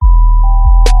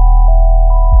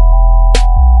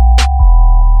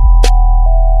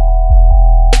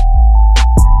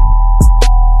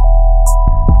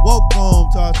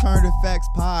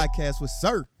Podcast with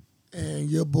Sir. And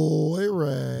your boy,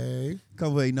 Ray.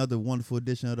 Come with another wonderful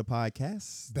edition of the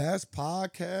podcast. Best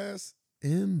podcast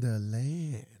in the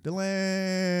land. The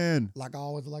land. Like I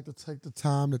always like to take the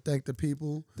time to thank the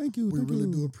people. Thank you. We thank really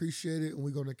you. do appreciate it, and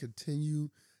we're going to continue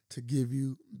to give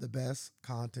you the best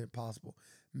content possible.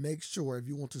 Make sure if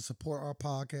you want to support our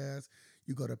podcast,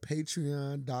 you go to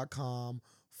patreon.com/the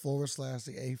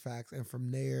AFAX, and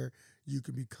from there, you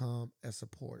can become a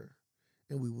supporter.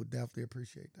 And we will definitely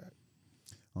appreciate that.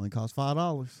 Only costs $5.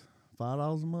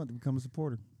 $5 a month to become a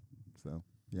supporter. So,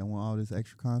 y'all want all this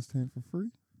extra content for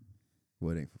free?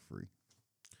 Well, it ain't for free.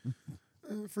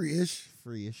 Free-ish.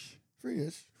 Free-ish.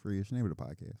 Free-ish. Free-ish. Name of the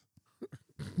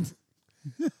podcast.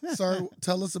 Sir,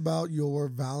 tell us about your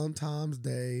Valentine's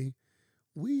Day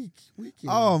weekend.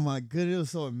 Oh, my goodness. It was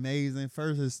so amazing.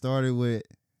 First, it started with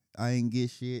I ain't get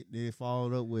shit. Then it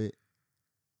followed up with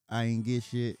I ain't get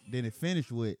shit. Then it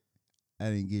finished with I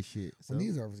didn't get shit. So, Well,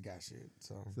 neither of us got shit,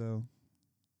 so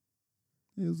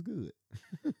it was good.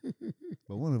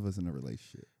 But one of us in a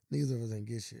relationship. neither of us ain't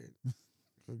get shit.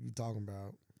 What you talking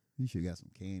about? You should got some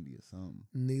candy or something.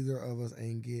 Neither of us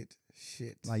ain't get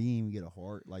shit. Like you didn't even get a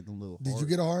heart, like them little. Did you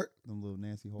get a heart? Them little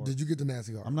nasty hearts? Did you get the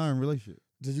nasty hearts? I'm not in a relationship.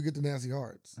 Did you get the nasty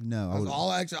hearts? No,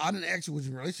 I didn't ask you was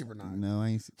you in a relationship or not. No, I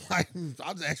ain't. I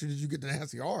just asked you, did you get the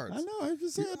nasty hearts? I know. I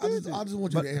just said I just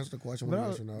want you to answer the question.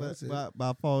 But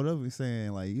I followed up with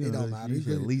saying like It don't matter. you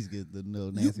should at least get the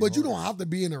little nasty. But you hearts. don't have to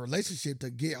be in a relationship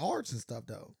to get hearts and stuff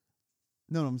though.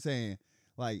 No, I'm saying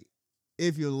like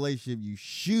if you're in a relationship, you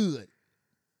should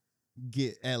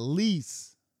get at least.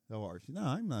 No,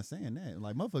 I'm not saying that.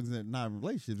 Like motherfuckers that not in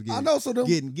relationships I know. So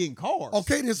getting cars.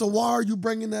 Okay, then. So why are you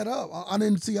bringing that up? I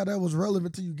didn't see how that was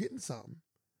relevant to you getting something.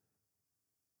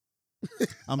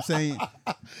 I'm saying,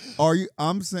 are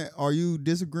you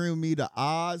disagreeing with me? The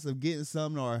odds of getting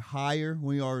something are higher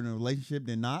when you are in a relationship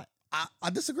than not. I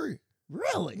disagree.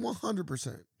 Really?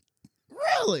 100%.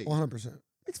 Really? 100%.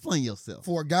 Explain yourself.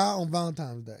 For a guy on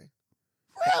Valentine's Day,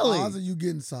 Really? the odds of you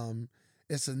getting something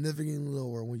is significantly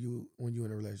lower when you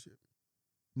in a relationship.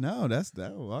 No,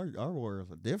 our worlds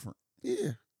are different.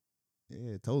 Yeah.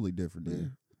 Yeah, totally different. Yeah.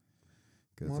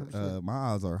 Because 100%. my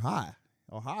odds are high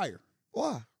or higher.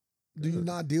 Why? Do you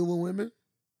not deal with women?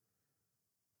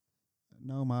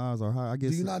 No, my odds are high. I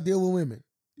guess. Do you not deal with women?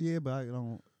 Yeah, but I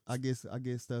don't. I guess I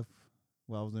get stuff.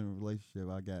 While I was in a relationship,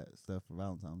 I got stuff for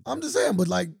Valentine's Day. I'm just saying, but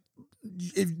like,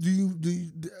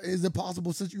 is it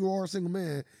possible since you are a single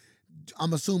man?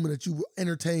 I'm assuming that you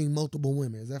entertain multiple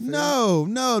women. Is that fair? No,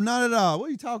 not at all. What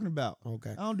are you talking about?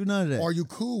 Okay. I don't do none of that. Are you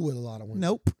cool with a lot of women?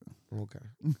 Nope. Okay.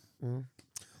 Well,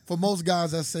 for most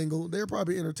guys that's single, they're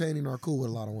probably entertaining or cool with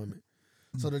a lot of women.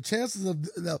 So the chances of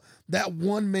that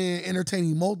one man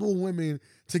entertaining multiple women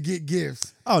to get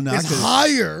gifts is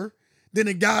higher than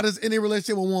a guy that's in a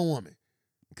relationship with one woman.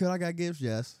 Could I got gifts?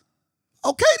 Yes.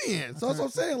 Okay then. So that's what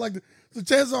I'm saying. Like the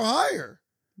chances are higher.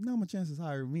 No, my chances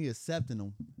higher of me accepting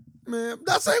them. Man,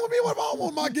 that's saying with me. What if I don't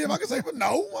want my gift? I can say, but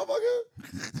no,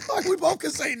 motherfucker. Like we both can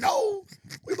say no.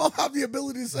 We both have the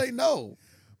ability to say no.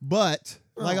 But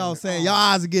like I was saying, your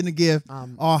odds of getting a gift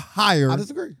are higher. I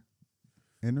disagree.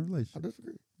 In a relationship. I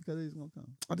disagree. Because it's gonna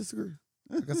come. I disagree.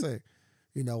 Like I say,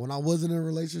 when I wasn't in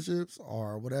relationships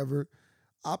or whatever,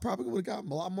 I probably would have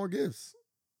gotten a lot more gifts.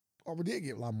 Or we did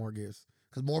get a lot more gifts.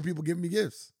 Because more people give me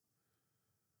gifts.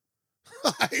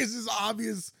 It's just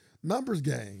obvious numbers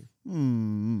game.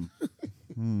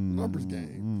 Numbers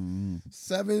game.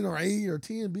 7 or 8 or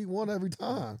 10 beat one every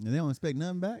time. And they don't expect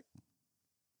nothing back?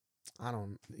 I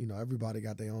don't, everybody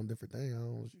got their own different thing. I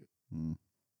don't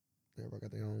Everybody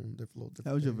got their own different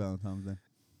How was your Valentine's Day?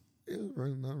 It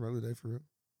was not a regular day for real.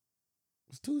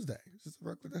 It's Tuesday. It's just a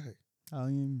regular day. Oh,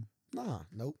 you? Nah,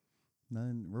 nope.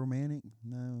 Nothing romantic?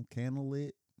 No candle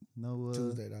lit? No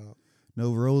Tuesday, dog.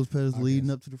 No rose petals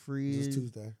leading up to the fridge? Just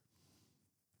Tuesday.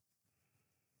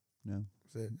 No.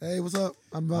 Hey, what's up?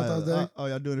 I'm Valentine's Day. Oh,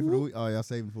 y'all doing it for the week? Oh, y'all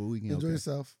saving it for the weekend. Enjoy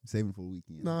yourself. Saving it for the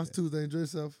weekend. No, it's Tuesday. Enjoy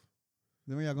yourself.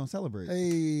 Then when y'all gonna celebrate?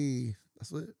 Hey,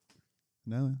 that's it.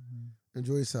 No.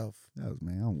 Enjoy yourself. That was,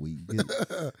 man, I'm weak.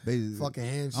 Basically, fucking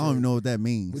handshake. I don't even know what that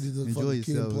means. Enjoy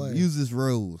yourself. Use this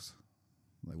rose.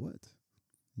 Like what?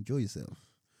 Enjoy yourself.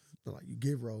 So like you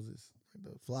give roses.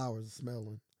 Like the flowers are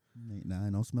smelling. Nah, I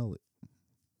don't smell it.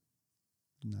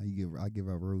 Nah, I give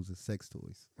out roses sex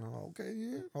toys. Oh, okay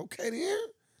then. Okay then.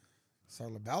 Sir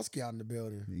Lebowski out in the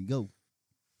building. There you go.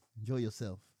 Enjoy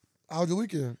yourself. How was your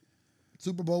weekend?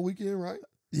 Super Bowl weekend, right?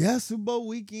 Yeah, Super Bowl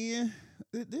weekend.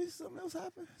 Did something else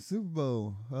happen? Super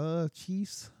Bowl.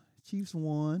 Chiefs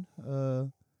won.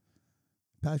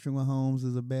 Patrick Mahomes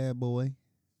is a bad boy.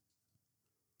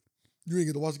 You didn't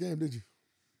get to watch the game, did you?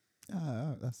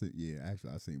 I see. Yeah,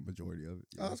 actually, I seen majority of it.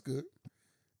 Oh, Yeah. that's good.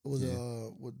 It was Yeah.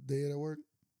 what day at work?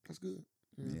 That's good.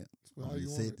 Yeah. That's how I you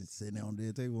just want it. sitting down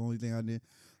there table. Only thing I did,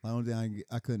 the only thing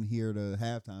I couldn't hear the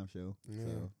halftime show. Yeah.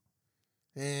 So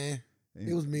It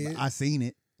and- was mid. I seen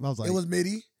it. I was like, it was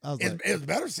midi. I was It, like, it was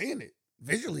better seeing it.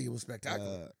 Visually, it was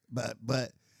spectacular. but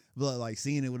like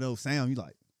seeing it with no sound, you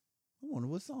like, I wonder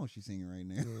what song she's singing right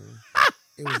now.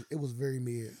 Yeah. It was very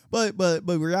mid. But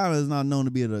Rihanna is not known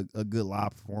to be a good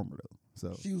live performer though.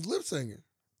 So She was lip singing.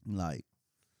 like,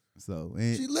 so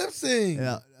and, She lip sing.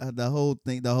 the whole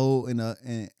thing,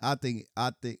 and I think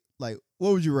like,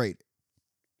 what would you rate it?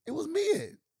 It was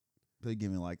mid. They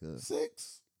give me like a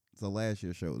 6. So last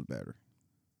year's show was better.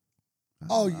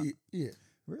 Oh I- yeah.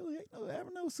 Really?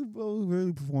 Ain't no Super Bowl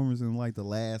really performers in like the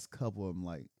last couple of them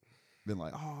like been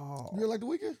like, oh You like the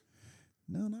weekend?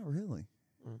 no, not really.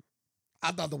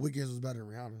 I thought the weekends was better than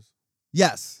Rihanna's.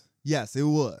 Yes, it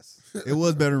was. It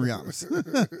was better than Rihanna's.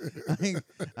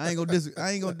 I ain't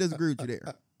gonna disagree with you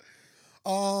there.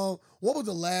 What was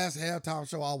the last halftime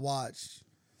show I watched?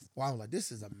 Well, I was like,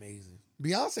 this is amazing.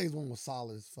 Beyonce's one was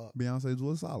solid as fuck. Beyonce's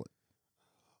was solid.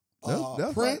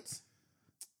 That's Prince.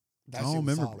 I don't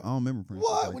remember Prince.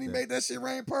 What? like When he that. made that shit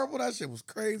rain purple, that shit was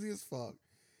crazy as fuck.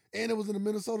 And it was in the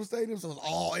Minnesota Stadium, so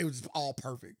it was just all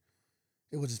perfect.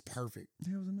 It was just perfect.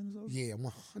 Yeah, it was in Minnesota. Yeah,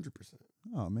 100%.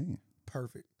 Oh man.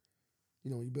 Perfect.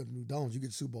 You know, when you build new domes, you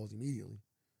get Super Bowls immediately.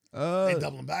 They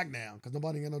doubling back now because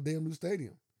nobody got no damn new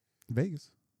stadium. Vegas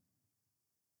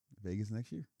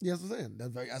next year. Yeah, that's what I'm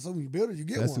saying. That's when you build it, you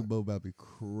get That one. Super Bowl about to be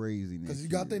crazy next year. Because you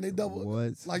got to think they double.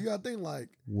 What? Like, you got to think, like,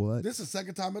 What? this is the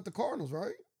second time at the Cardinals,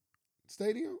 right?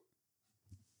 Stadium?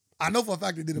 I know for a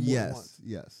fact they did it more than once.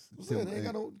 Yes. I'm saying, they ain't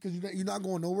got no, because you're not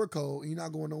going nowhere cold and you're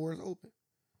not going nowhere it's open.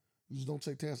 You just don't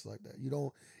take chances like that. You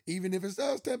don't, even if it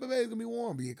says Tampa Bay is going to be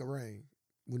warm, but it could rain.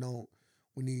 We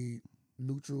need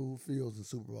neutral fields in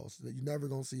Super Bowl. So that you're never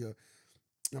going to see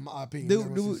in my opinion, you're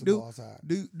never gonna see Super Bowl outside.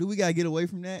 Do we gotta get away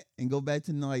from that and go back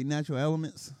to like natural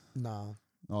elements? Nah.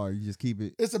 Or you just keep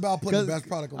it? It's about putting the best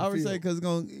product on the field. I would say because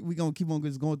we gonna keep on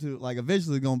just going to like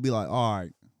eventually gonna be like, all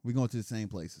right, we're going to the same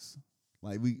places.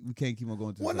 Like we can't keep on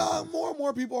going to. Well, nah, more and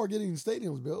more people are getting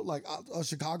stadiums built. Like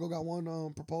Chicago got one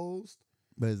proposed.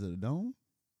 But is it a dome?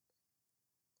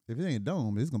 If it ain't a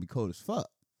dome, it's gonna be cold as fuck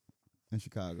in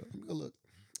Chicago. Go look,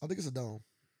 I think it's a dome.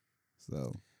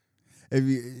 So if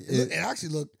you, it actually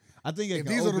looked. I think if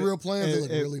these are the real plans, they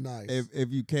look really nice. If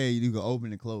you can, you can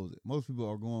open and close it. Most people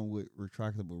are going with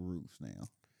retractable roofs now.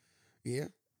 Yeah.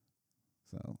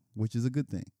 So, which is a good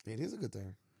thing. It is a good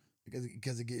thing because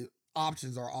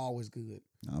options are always good.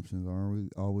 Options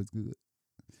are always good.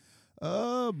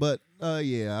 But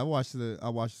yeah, I watched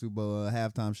Super Bowl.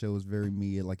 Halftime show was very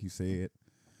mid, like you said.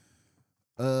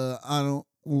 I don't.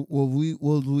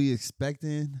 Was we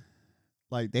expecting?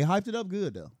 Like they hyped it up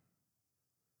good though.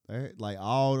 Like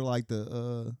all like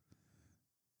the.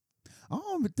 I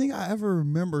don't even think I ever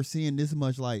remember seeing this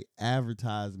much like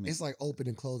advertisement. It's like open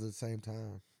and close at the same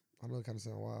time. I know it kind of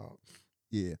sound wild.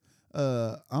 Yeah.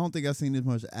 I don't think I've seen this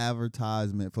much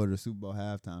advertisement for the Super Bowl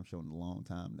halftime show in a long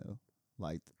time though.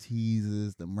 Like the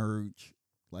teasers, the merch,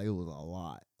 like it was a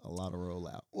lot of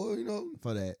rollout. Well, you know,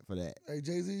 for that. Hey,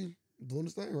 Jay-Z doing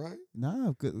his thing, right?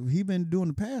 Nah, cause he been doing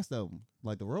the past of them.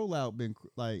 Like the rollout been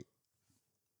like.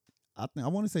 I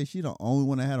want to say she the only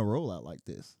one that had a rollout like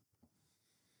this.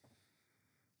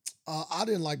 I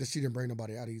didn't like that she didn't bring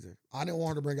nobody out either. I didn't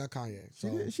want her to bring out Kanye.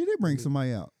 So She did bring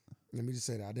somebody out. Let me just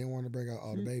say that I didn't want her to bring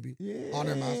out the baby. Yeah. Oh,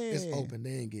 never mind. It's open.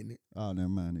 They ain't getting it. Oh, never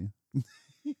mind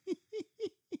then.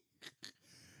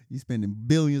 You spending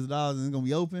billions of dollars and it's gonna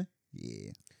be open?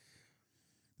 Yeah.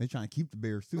 They trying to keep the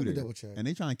Bears too there. Double check. And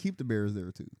they trying to keep the Bears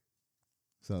there too.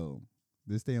 So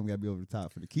this stadium gotta be over the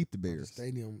top for to keep the Bears.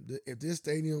 Stadium. If this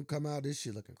stadium come out, this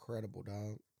shit look incredible,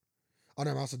 dog. Oh,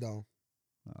 never mind. It's a dome.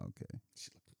 Okay.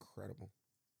 Shit look incredible.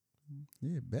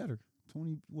 Yeah, better.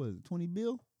 20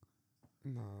 bill?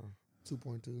 Nah.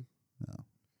 2.2. No.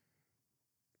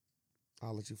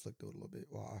 I'll let you flick through it a little bit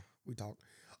while we talk.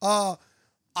 I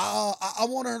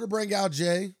wanted her to bring out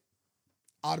Jay.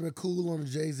 I'd have been cool on a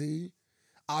Jay-Z.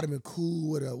 I'd have been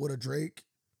cool with a Drake.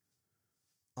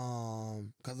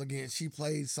 Because again, she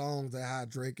played songs that had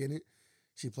Drake in it.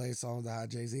 She played songs that had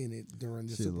Jay-Z in it during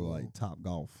the Super Bowl. Like Top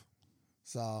Golf.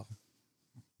 So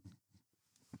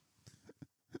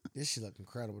this shit look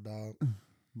incredible, dog.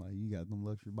 Like you got them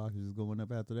luxury boxes going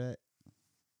up after that.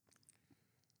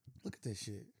 Look at this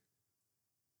shit. It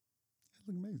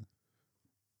look amazing.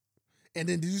 And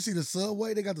then did you see the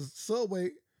subway? They got the subway.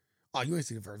 Oh, you ain't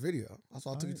seen the first video. That's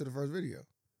why I took you to the first video.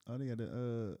 Oh, they got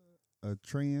a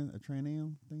Trans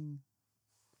Am thing.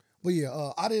 But yeah,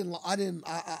 I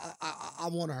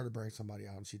wanted her to bring somebody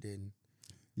out, and she didn't.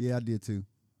 Yeah, I did too.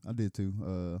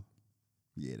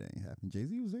 Yeah, that ain't happened.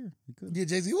 Jay-Z was there. He could. Yeah,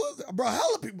 Jay-Z was there. Bro,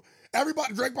 hella people.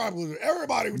 Everybody, Drake probably was there.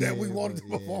 Everybody that we wanted to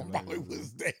perform probably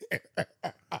was there.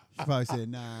 She probably said,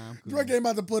 nah, I'm cool. Drake ain't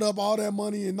about to put up all that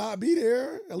money and not be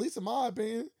there, at least in my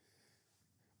opinion.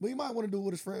 But he might want to do it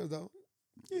with his friends, though.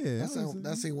 Yeah.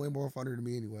 That seemed way more funner to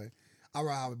me anyway. I'd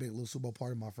rather have a big little Super Bowl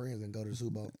party with my friends than go to the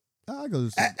Super Bowl. I go to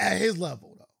the Super Bowl. At his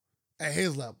level, though. At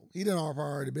his level. He didn't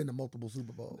already been to multiple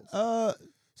Super Bowls.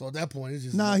 So at that point, it's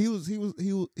just... Nah, he was there.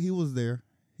 He was there.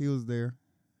 He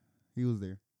was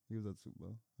at the Super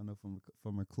Bowl. I know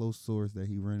from a close source that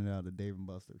he rented out of Dave and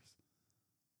Buster's.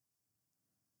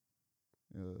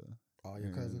 Your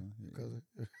cousin? Yeah.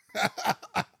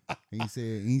 Your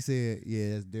cousin? He said, yeah,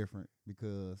 that's different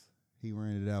because he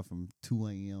rented it out from 2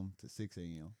 a.m. to 6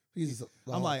 a.m.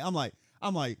 I'm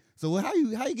like, so how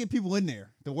you get people in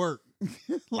there to work?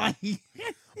 Like,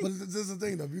 but this is the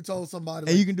thing though. If you told somebody,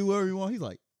 and you can do whatever you want, he's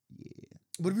like, yeah.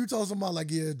 But if you told somebody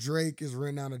like, yeah, Drake is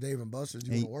renting out of Dave and Buster's,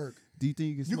 you want to work? Do you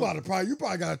think you can? You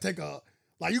probably gotta take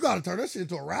you gotta turn that shit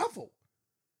into a raffle.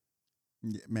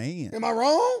 Yeah, man, am I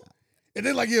wrong? And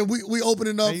then we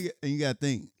opening up. And you gotta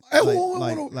think. Hey,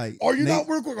 are you not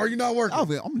working? Are you not working?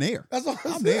 I'm there. That's what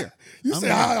I'm there. You say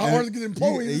how hard to get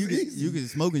employees. You can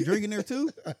smoke and drink in there too.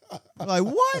 Like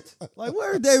what? Like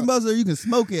where's Dave and Buster? You can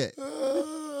smoke at.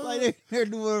 Like they're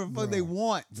doing whatever the fuck they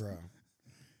want, bro.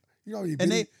 You know,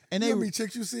 how many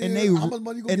chicks you see, and how much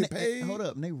money you gonna get paid? Hold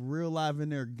up, and they real live in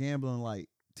there gambling like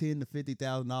 $10,000 to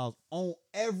 $50,000 on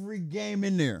every game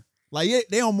in there. Like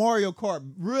they on Mario Kart,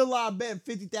 real live betting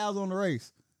 $50,000 on the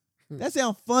race. That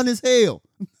sounds fun as hell.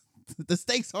 The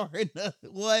stakes are in the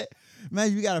what?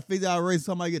 Imagine you got a $50 race,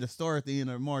 somebody get a star at the end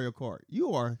of Mario Kart.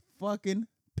 You are fucking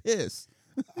pissed.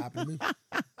 Happy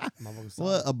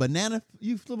What, a banana?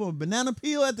 You flip a banana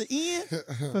peel at the end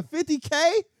for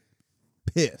 $50K?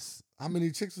 Piss. How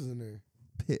many chicks was in there?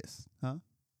 Piss. Huh?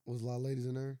 Was a lot of ladies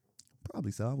in there?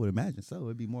 Probably so. I would imagine so.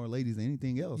 It'd be more ladies than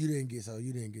anything else. You didn't get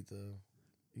the.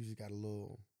 You just got a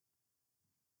little.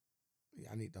 Yeah,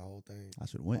 I need the whole thing. I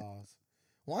should have went.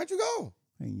 Why'd you go?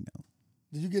 Hey, you know.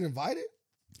 Did you get invited?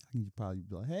 I think you probably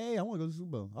be like, hey, I want to go to the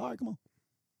Super Bowl. All right, come on.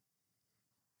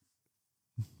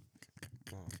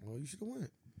 Well, you should have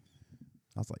went.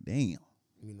 I was like, damn.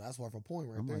 I mean, that's worth a point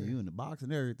right I'm there. like, you in the box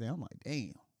and everything. I'm like,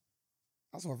 damn.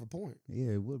 That's worth a point.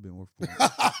 Yeah, it would have been worth a point.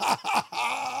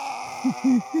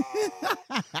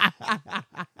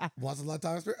 Once in a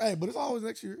lifetime experience. Hey, but it's always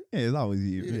next year. Yeah, it's always a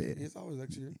year. Yeah, it's always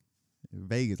next year.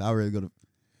 Vegas, I really go to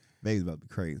Vegas about to be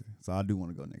crazy. So I do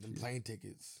want to go next year. Plane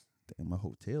tickets. Damn, my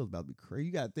hotel's about to be crazy.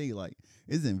 You gotta think like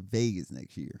it's in Vegas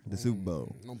next year, the Super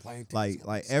Bowl. No plane tickets.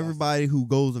 Like everybody who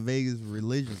goes to Vegas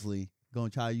religiously gonna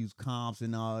try to use comps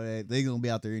and all that. They gonna be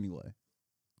out there anyway.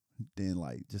 Then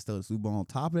like just throw the Super Bowl on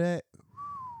top of that.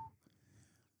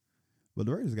 But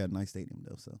the Raiders got a nice stadium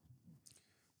though, so.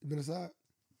 You been inside?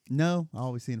 No, I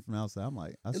always seen it from outside. I'm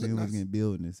like, I seen it was getting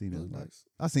built and seen it. Like, nice.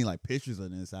 I seen like pictures of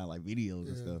the inside, like videos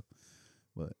and stuff.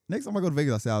 But next time I go to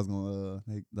Vegas, I said I was gonna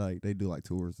they do like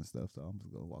tours and stuff, so I'm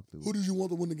just gonna walk through. Who did you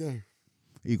want to win the game?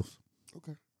 Eagles.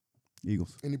 Okay.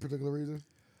 Eagles. Any particular reason?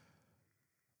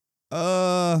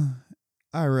 I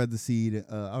rather see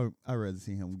I rather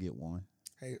see him get one.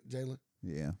 Hey, Jalen.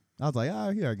 Yeah, I was like,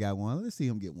 he already got one. Let's see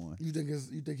him get one. You think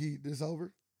this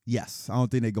over? Yes, I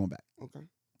don't think they're going back. Okay.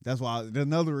 That's why. There's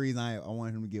another reason I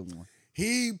wanted him to get one.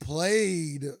 He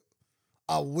played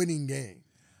a winning game.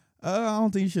 I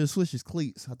don't think he should have switched his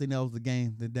cleats. I think that was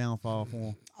the downfall for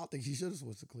him. I think he should have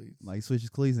switched the cleats. Like he switched his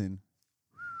cleats and.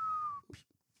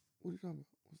 What are you talking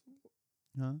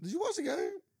about? Huh? Did you watch the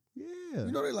game? Yeah.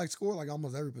 You know they score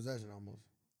almost every possession almost.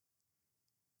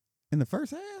 In the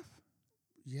first half?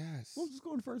 Yes. What was the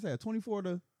score in the first half? 24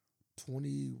 to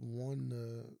 21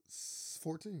 to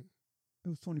 14. It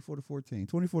was 24 to 14.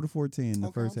 24 to 14 in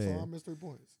the first half. I missed 3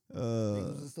 points.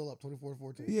 Eagles is still up 24 to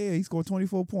 14. Yeah, he scored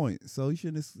 24 points. So he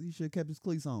should have kept his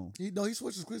cleats on. He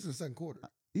switched his cleats in the second quarter.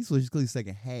 He switched his cleats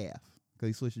second half because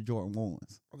he switched to Jordan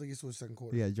 1s. I think he switched second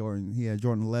quarter. He had Jordan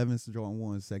 11s to Jordan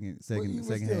 1s second half.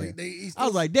 I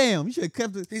was like, damn, you should have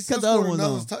kept the other ones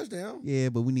on. Touchdown. Yeah,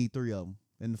 but we need 3 of them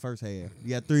in the first half. You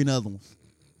got 3 other ones.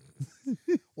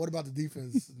 What about the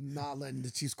defense not letting the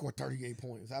Chiefs score 38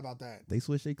 points? How about that? They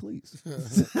switched their cleats.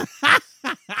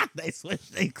 They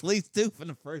switched their cleats too for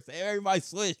the first half. Everybody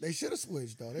switched. They should have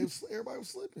switched though. Everybody was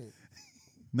slipping.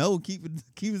 No, keep it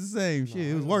the same. Shit,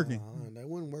 it was working. They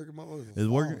wasn't working. It was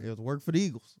working. It was working for the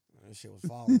Eagles. That shit was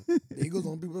falling. The Eagles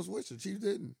on people switched. The Chiefs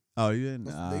didn't. Oh, you didn't?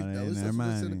 Never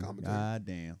mind. God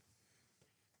damn.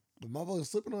 But motherfucker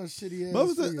slipping on a shitty ass. But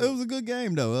it was a good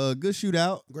game though. Good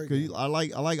shootout. Great game. I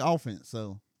like offense.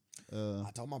 So I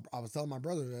was telling my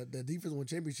brother that the defense win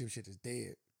championship shit is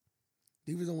dead.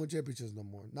 Defense don't win championships no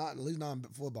more. Not at least not in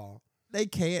football. They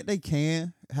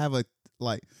can have a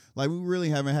like we really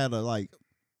haven't had a like.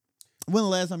 When the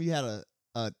last time you had a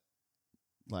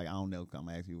like I don't know, I'm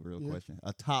gonna ask you a real question.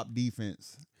 A top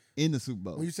defense in the Super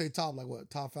Bowl. When you say top, like what?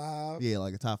 Top 5? Yeah,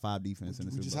 like a top 5 defense in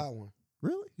the Super Bowl. We just had one.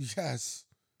 Really? Yes.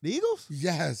 The Eagles?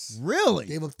 Yes. Really?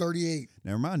 Gave up 38.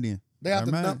 Never mind then. They have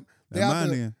Never mind.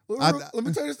 Let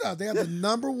me tell you this out. They have the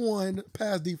number 1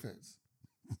 pass defense.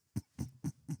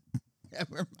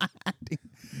 Never mind.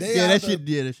 That shit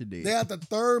did. They have the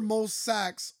 3rd most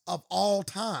sacks of all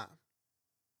time.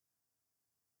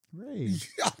 Ray.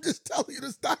 I'm just telling you the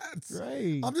stats.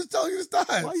 Ray. I'm just telling you the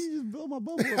stats. Why you just build my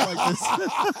bubble up like this?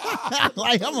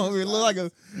 Like I'm over here look like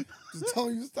a. Just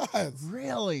telling you the stats.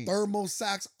 Really? 3rd most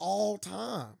sacks all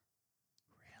time.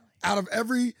 Really? Out of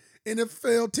every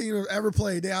NFL team that ever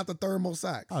played, they have the 3rd most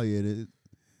sacks. Oh yeah,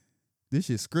 this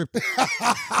shit's scripted.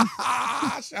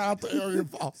 Shout out to Arian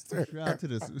Foster. Shout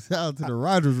out to the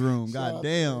writers' room. God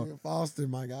damn. Arian Foster,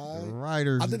 my guy. The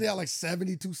writers. I think they had like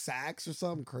 72 sacks or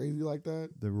something crazy like that.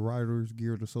 The Writers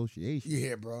Guild Association.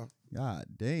 Yeah, bro. God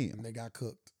damn. And they got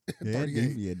cooked. Yeah,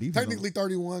 38. defense Technically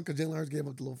 31 because Jalen Hurts gave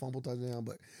up the little fumble touchdown,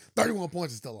 but 31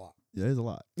 points is still a lot. Yeah, it's a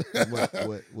lot.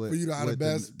 For you to have the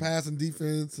best passing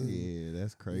defense. And, yeah,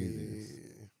 that's crazy.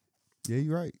 Yeah,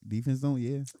 you're right. Defense don't,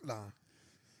 Nah.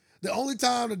 The only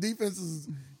time the defenses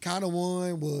kind of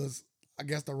won was, I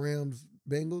guess, the Rams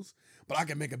Bengals. But I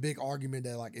can make a big argument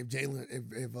that like if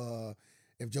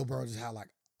Joe Burrow just had like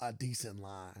a decent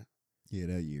line. Yeah,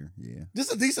 that year. Yeah.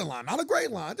 Just a decent line, not a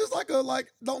great line. Just like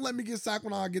don't let me get sacked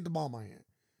when I get the ball in my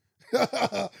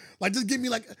hand. Like just give me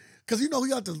like, because he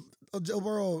got the Joe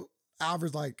Burrow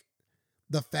average like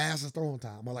the fastest throwing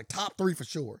time, or like top 3 for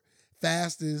sure.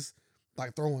 Fastest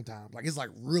like throwing time. Like it's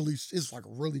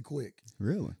really quick.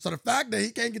 Really? So the fact that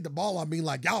he can't get the ball, I mean,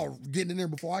 like y'all getting in there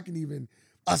before I can even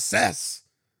assess.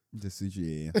 This is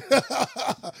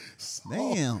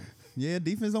Damn. Yeah,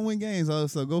 defense don't win games.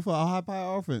 So go for a high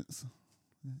power offense.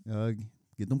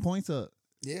 Get them points up.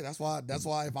 Yeah, that's why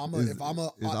if I'm is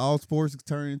all sports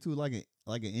turn into like an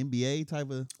NBA type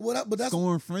of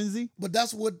scoring frenzy. But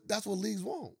that's what leagues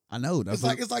want. I know. It's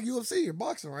like UFC or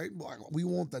boxing, right? Like we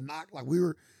want the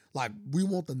we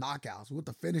want the knockouts. We want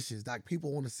the finishes. Like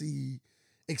people want to see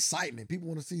excitement. People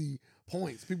want to see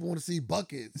points. People want to see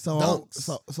buckets.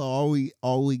 Dunks. So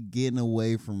are we getting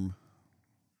away from?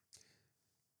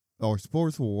 Or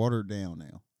sports will water down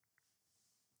now?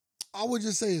 I would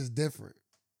just say it's different.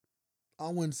 I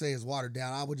wouldn't say it's watered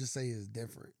down. I would just say it's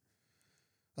different.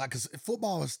 Like, cause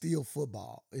football is still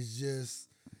football. It's just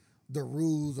the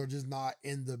rules are just not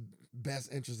in the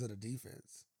best interest of the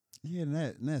defense. Yeah, and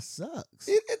that sucks.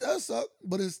 It does suck,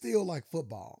 but it's still like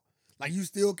football. Like you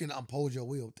still can impose your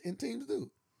will, and teams do.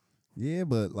 Yeah,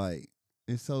 but like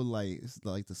it's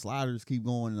like the sliders keep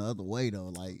going the other way though.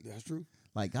 Like that's true.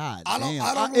 Like God, I don't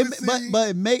damn. really see...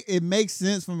 But it makes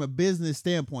sense from a business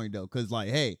standpoint though, because like,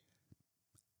 hey,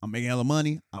 I'm making hella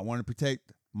money. I want to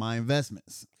protect my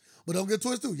investments. But don't get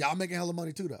twisted too. Y'all making hella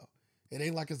money too though. It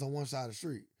ain't like it's on one side of the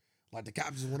street. Like the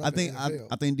cap just went up.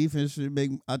 I think defense should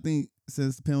make. I think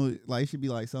since the penalty, like it should be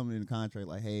like something in the contract,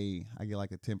 like, hey, I get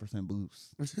like a 10%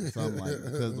 boost, or something like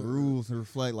because the rules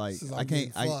reflect like I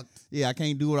can't. I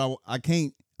can't do what I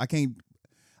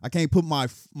can't put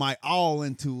my all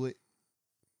into it.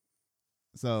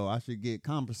 So I should get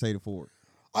compensated for it.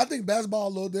 I think basketball a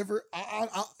little different.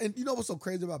 And you know what's so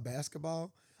crazy about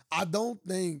basketball? I don't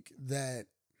think that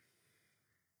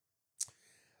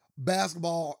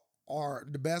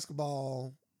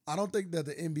I don't think that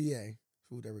the NBA,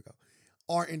 there we go,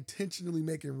 are intentionally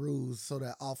making rules so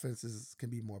that offenses can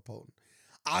be more potent.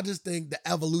 I just think the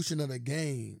evolution of the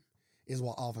game is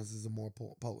why offenses are more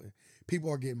potent. People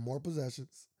are getting more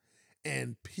possessions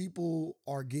and people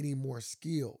are getting more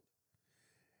skilled.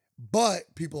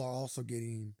 But people are also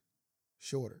getting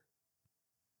shorter.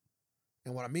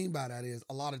 And what I mean by that is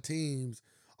a lot of teams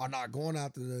are not going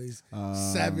after these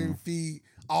 7 feet.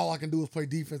 All I can do is play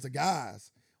defensive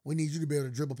guys. We need you to be able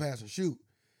to dribble, pass, and shoot.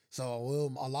 So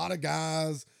a lot of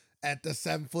guys at the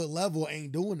 7-foot level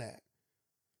ain't doing that.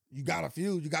 You got a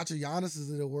few. You got your Giannis's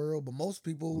of the world, but most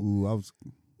people, most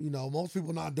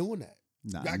people not doing that.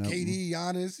 Nah, you got KD,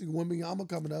 Giannis, Wembanyama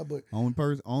coming up, but only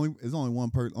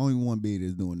one big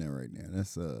that's doing that right now.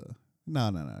 That's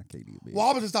KD big. Well,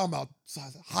 I was just talking about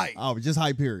height. Oh, just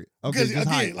height. Period. Okay, because just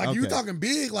again, height. like you're talking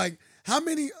big. Like how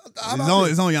many?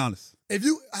 It's on Giannis.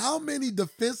 How many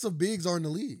defensive bigs are in the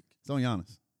league? It's on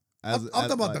Giannis. I'm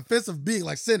talking about defensive big,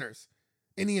 like centers.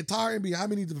 In the entire NBA, how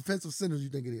many defensive centers do you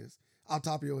think it is? Off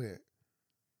top of your head.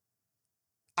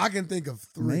 I can think of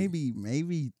 3.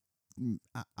 Maybe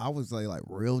I would say like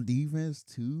real defense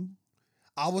 2.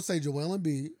 I would say Joel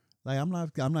Embiid. Like I'm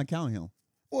not counting him.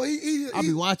 Well, I'll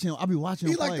be watching him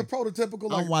He play. like the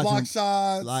prototypical I'm like block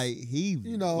shots. Like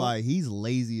like he's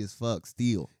lazy as fuck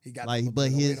still. He got like,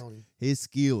 but his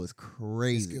skill is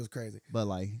crazy. His skill is crazy. But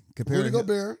like compared Rudy to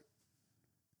Gobert.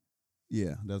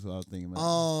 Yeah, that's what I was thinking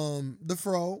about. The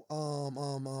Fro.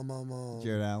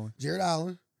 Jared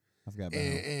Allen. I forgot about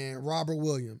him. And Robert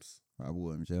Williams. Robert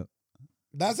Williams, yep.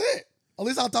 That's it. At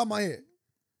least off the top of my head.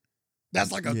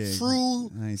 That's like a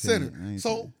true center.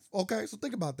 So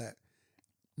think about that.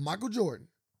 Michael Jordan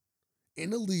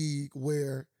in the league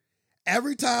where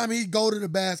every time he go to the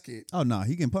basket. Oh, no,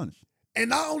 he getting punished. And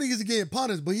not only is he getting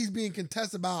punished, but he's being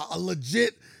contested by a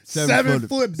legit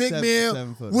 7-foot big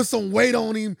man with some weight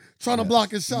on him trying to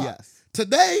block his shot. Yes.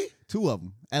 Today. 2 of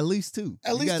them. At least 2.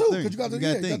 At least 2. Because you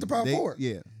got the power forward.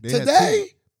 Yeah. Today.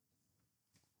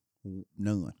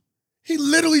 None. He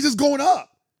literally just going up.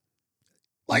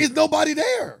 Like it's nobody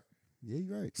there. Yeah,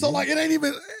 you're right. So like it ain't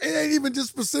even just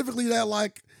specifically that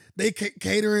like they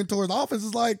catering towards offense.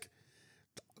 It's like,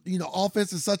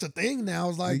 offense is such a thing now.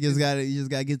 It's like you just gotta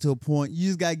get to a point. You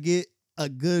just gotta get a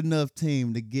good enough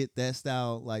team to get that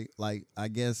style. Like I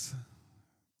guess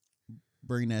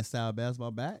bring that style of basketball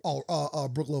back. Oh,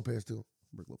 Brook Lopez too.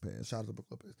 Brook Lopez. Shout out to Brook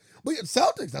Lopez. But yeah,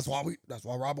 Celtics. That's why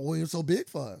Robert Williams so big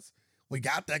for us. We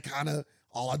got that kind of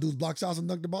all I do is block shots and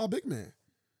dunk the ball, big man.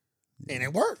 And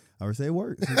it worked. I would say it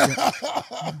worked. Teams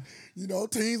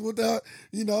with the,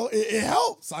 it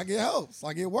helps. Like it helps.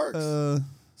 Like it works.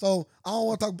 So I don't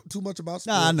want to talk too much about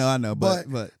sports. I know. But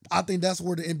I think that's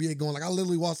where the NBA going. Like I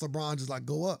literally watched LeBron just like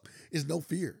go up. It's no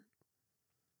fear.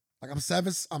 Like I'm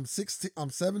 7'6", I'm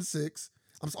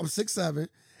 6'7",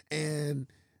 and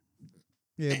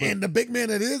and the big man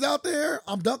that is out there,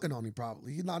 I'm dunking on him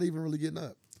probably. He's not even really getting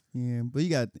up. Yeah, but we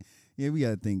got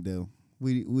to think though.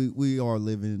 We are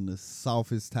living in the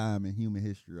softest time in human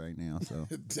history right now. So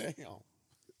damn.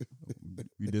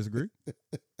 You disagree?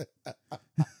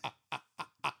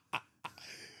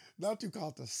 Not you call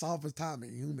it the softest time in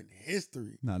human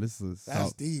history. No, this is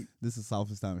deep. This is the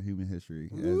softest time in human history.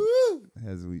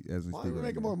 As we Why are we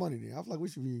making more money then? I feel like we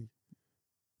should be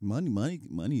money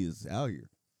is out here.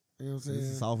 You know what I'm saying? This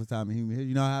is the softest time in human history.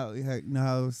 You know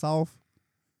how it's soft?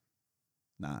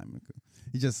 Nah,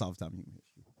 it's just soft time in human history.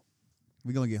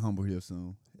 We're gonna get humble here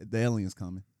soon. The aliens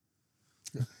coming.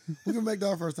 We can make that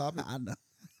our first topic. I know.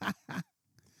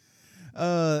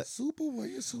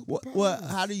 Superpowers.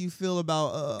 How do you feel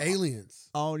about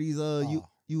aliens? All these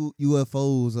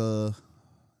UFOs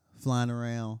flying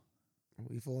around,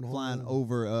 flying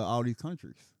over all these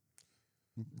countries.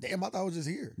 Damn, I thought it was just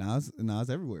here. Now it's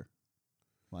everywhere.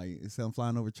 Like it's something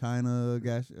flying over China,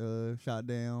 got shot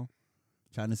down.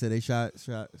 China said they shot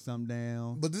something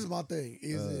down. But this is my thing: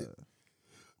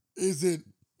 is it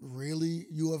really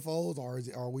UFOs or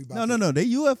are we? No. They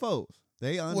UFOs.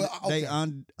 They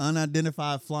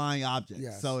unidentified flying objects.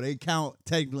 Yes. So they count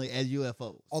technically as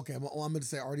UFOs. Okay, I'm going to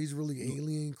say, are these really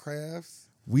alien crafts?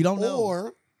 We don't know.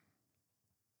 Or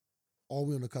are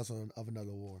we on the cusp of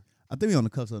another war? I think we're on the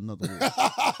cusp of another war.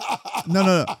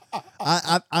 No.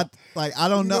 I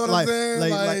don't know. Like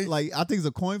I think it's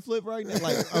a coin flip right now.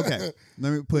 Like, okay,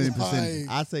 let me put it in percentage.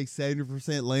 I say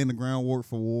 70% laying the groundwork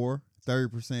for war.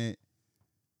 30%.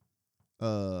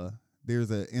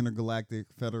 There's an intergalactic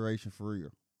federation for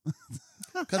real.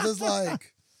 Because it's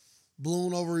like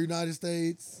balloon over the United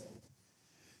States.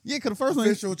 Yeah, because the first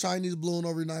official Chinese balloon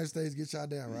over the United States get shot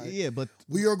down, right? Yeah, but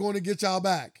we are going to get y'all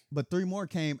back. But 3 more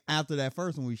came after that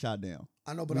first one we shot down.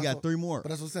 I know, but we got 3 more. But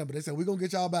that's what I'm saying. But they said we're gonna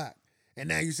get y'all back, and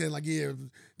now you're saying like, yeah,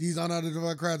 these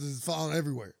unidentified crowds is falling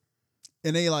everywhere.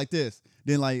 And they like this.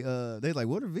 Then like they like,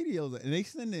 what are videos? And they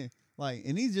sending like,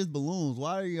 and these just balloons.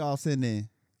 Why are y'all sending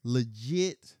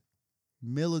legit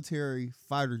military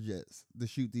fighter jets to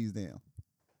shoot these down?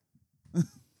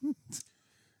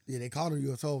 Yeah, they call them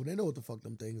UFOs. They know what the fuck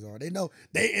them things are. They know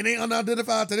they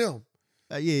unidentified to them.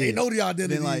 Yeah, they know the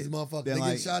identity of these motherfuckers. They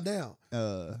get shot down.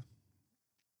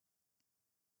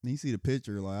 You see the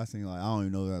picture, like I seen, like I don't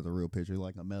even know if that's a real picture,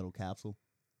 like a metal capsule.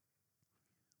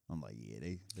 I'm like, yeah,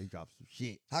 they dropped some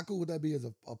shit. How cool would that be as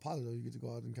a pilot though? You get to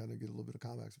go out and kind of get a little bit of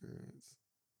combat experience.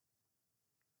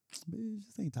 Bitch,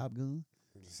 this ain't Top Gun.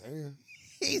 I'm just saying.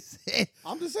 He said,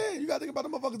 I'm just saying, you gotta think about the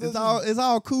motherfuckers. It's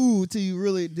all cool till you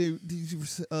really do.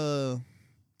 That's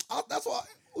why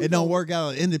it don't work out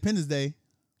on Independence Day.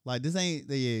 Like this ain't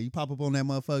you pop up on that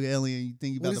motherfucker alien, you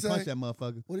think you about to punch that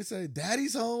motherfucker. What he say?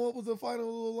 Daddy's home. What was the final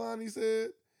little line he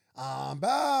said? I'm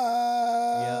back.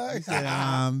 Yeah, he said,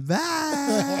 I'm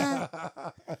back.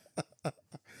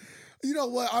 You know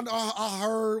what? I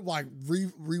heard like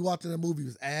rewatching that movie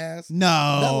was ass.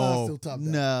 No. That line's still tough.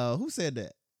 No. Who said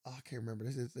that? I can't remember.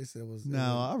 They said it was. No,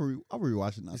 I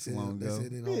rewatched it not too long ago. They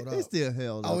said it hold up. It still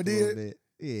held up Oh, it a did? little bit.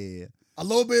 Yeah. A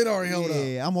little bit or it held up.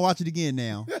 Yeah, I'm gonna watch it again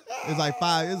now. It's like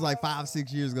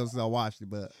 5-6 years ago since I watched it,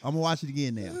 but I'm gonna watch it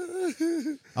again now.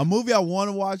 A movie I want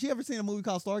to watch. You ever seen a movie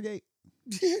called Stargate?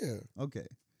 Yeah. Okay. I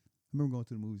remember going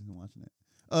to the movies and watching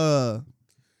that.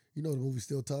 You know the movie's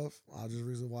still tough. I just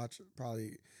recently watched it.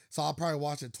 I'll probably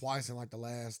watch it twice in like the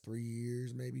last 3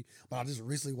 years, maybe. But I just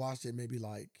recently watched it maybe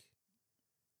like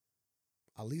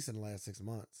at least in the last 6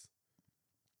 months.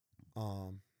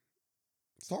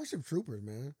 Starship Troopers,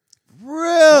 man.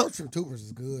 Real. Starship Troopers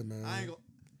is good, man. I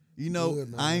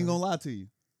ain't gonna lie to you.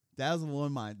 That was one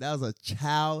of mine. That was a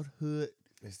childhood.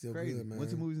 It's still Crazy. good, man.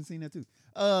 Went to movies and seen that too.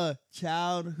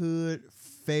 Childhood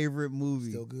favorite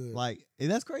movie. Still good. Like, and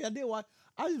that's crazy.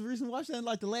 I just recently watched that in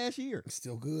like the last year. It's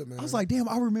still good, man. I was like, damn,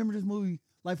 I remember this movie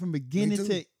like from beginning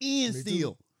to end Me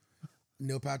still. too.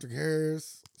 Neil Patrick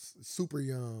Harris, super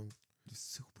young.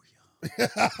 Super young.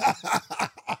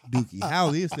 Dookie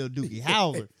Howser. He's still Dookie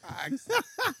Howser.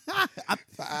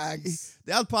 Facts.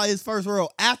 That was probably his first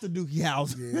role after Dookie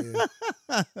Howser.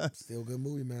 Yeah. Still a good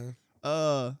movie, man.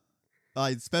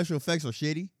 Like special effects are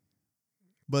shitty,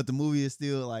 but the movie is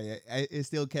still like it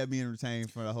still kept me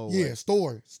entertained for the whole way.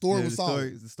 Story Yeah, was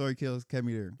solid. The story kept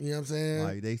me there. You know what I'm saying?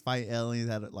 Like they fight aliens,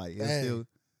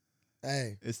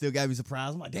 it still got me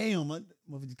surprised. I'm like, damn,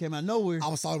 motherfucker just came out of nowhere. I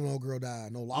was sorry when old girl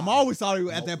died. No lie. I'm always sorry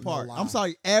at that part. No I'm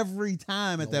sorry every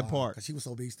time at that lie, part. because she was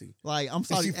so beastie. Like I'm And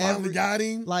sorry she finally got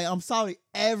him. Like I'm sorry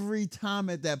every time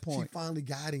at that She point. finally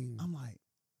got him. I'm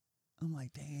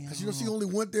like, damn. Because she only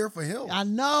went there for him. I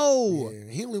know.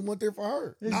 Yeah, he only went there for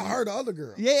her, not her, the other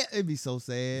girl. Yeah, it'd be so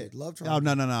sad. Love Oh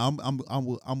no!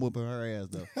 I'm whooping her ass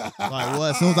though. Like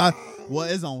what? As soon as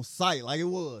it's on site. Like it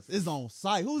was. It's on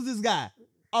site. Who's this guy?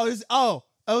 It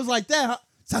was like that.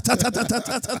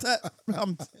 Huh?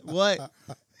 What?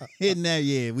 Hitting that?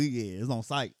 Yeah, it's on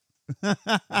site. Well,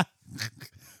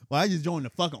 I just joined the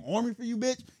fucking army for you,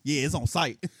 bitch. Yeah, it's on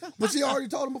site. But she already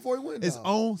told him before he went. It's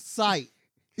on site.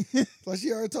 Like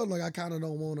she already told him, like, I kind of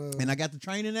don't want to. And I got the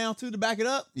training now too to back it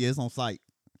up. Yeah, it's on site.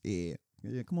 Yeah,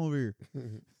 come over here.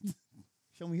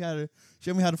 Show me how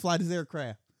to fly this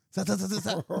aircraft.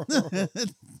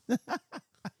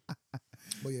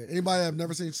 But yeah, anybody have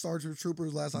never seen Starship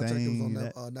Troopers? Last I checked, it was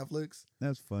on Netflix.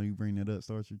 That's funny you bring that up,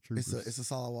 Starship Troopers. It's a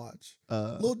solid watch.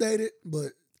 A little dated,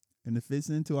 but and it fits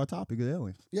into our topic of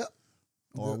aliens. Yep.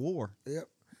 Or war. Yep.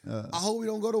 I hope we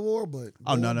don't go to war, but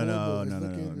no.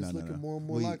 It's looking more and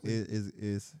more likely.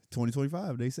 It's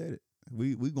 2025. They said it.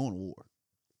 We going to war,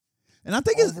 and I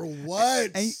think over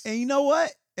what? And you know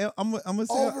what? I'm gonna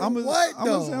say I'm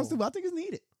gonna sound stupid. I think it's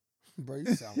needed. Bro,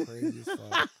 you sound crazy as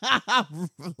fuck.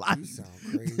 Like, you sound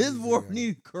crazy. This war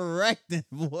needs correcting,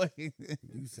 boy. You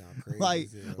sound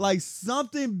crazy. Like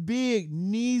something big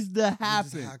needs to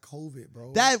happen. You just had COVID,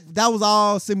 bro. That was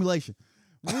all simulation.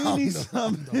 We need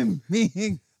something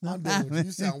big. I'm done with you.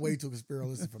 You sound way too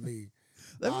conspiracy for me.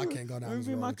 I can't go down this road. Let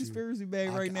me my conspiracy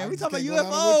bag right now. We We talking about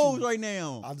UFOs right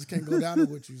now. I just can't go down there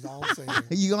with you. That's all I'm saying.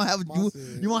 You gonna have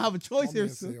a choice here.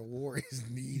 Said war is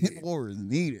needed. War is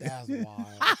needed. That's wild.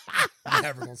 I'm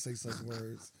never gonna say such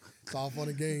words. It's all fun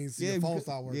and games. See, your phone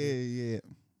start working. Yeah.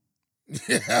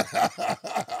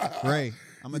 Ray,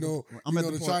 I'm at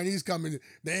the Chinese coming.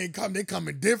 They ain't come. They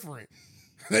coming different.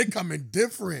 They coming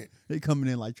different. They coming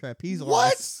in like trapeze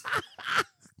artists. What?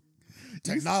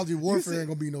 Technology warfare ain't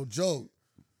gonna be no joke.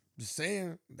 Just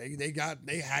saying,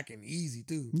 they hacking easy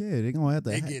too. Yeah, they gonna have to.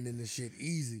 They getting in this shit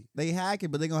easy. They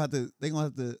hacking, but they gonna have to.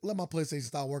 Let my PlayStation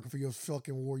start working for your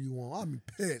fucking war you want. I'm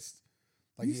pissed.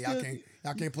 Like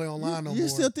I can't play online no more. You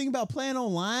still thinking about playing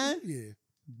online? Yeah.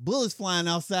 Bullets flying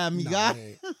outside me,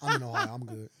 guy. I'm in Ohio. I'm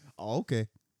good. Oh, okay.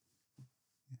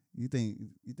 You think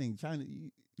China?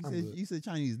 You said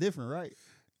Chinese different, right?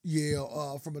 Yeah,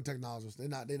 from a technologist, they're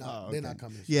not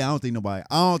coming. Yeah, I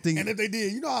don't think. And if they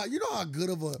did, you know how good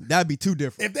of a that'd be too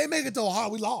different. If they make it to Ohio,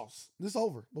 we lost. It's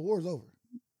over. The war's over.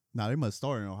 Nah, they must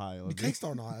start in Ohio. You can't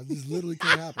start in Ohio. This literally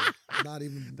can't happen. Not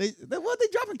even. They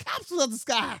dropping capsules out the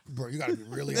sky. Bro, you gotta be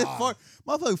really high.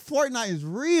 Motherfucker, Fortnite is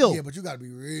real. Yeah, but you gotta be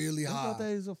really high. I thought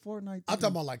that is a Fortnite thing. I'm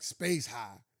talking about like space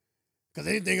high. Because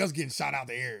anything else getting shot out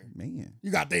the air. Man.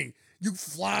 You gotta think. You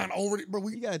flying over it, bro.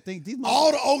 You gotta think these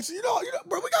all the ocean. You know,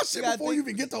 bro. We got shit before you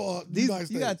even get to the United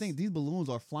States. You gotta think these balloons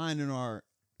are flying in or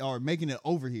making it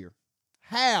over here.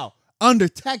 How?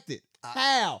 Undetected.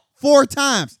 How? 4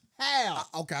 times. How?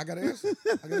 Okay, I got to answer.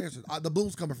 The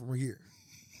balloon's coming from here.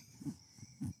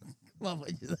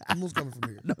 Motherfuckers. Balloons coming from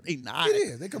here. No, they not. It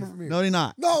is. They coming from here. No, they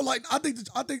not. No, like I think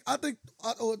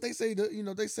they say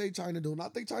they say China doing it. I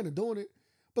think China doing it,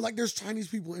 but like there's Chinese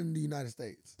people in the United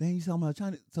States. Then you talking about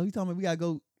China? So you talking about we gotta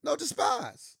go? No, just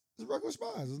spies. It's regular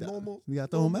spies. It's normal. We gotta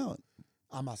throw them out.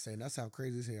 I'm not saying that sounds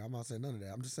crazy as hell. I'm not saying none of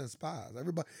that. I'm just saying spies.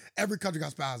 Every country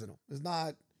got spies in them.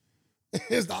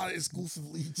 It's not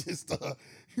exclusively just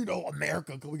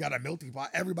America because we got a melting pot.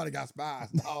 Everybody got spies,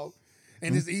 dog.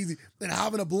 And it's easy. And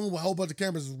having a balloon with a whole bunch of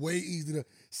cameras is way easy to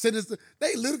send us.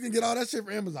 They literally can get all that shit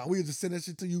from Amazon. We just send that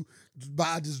shit to you.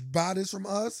 Just buy this from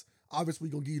us. Obviously,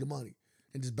 we gonna give you the money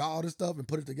and just buy all this stuff and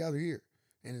put it together here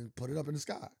and then put it up in the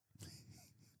sky.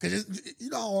 Because you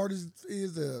know how hard it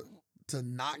is to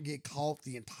not get caught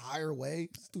the entire way.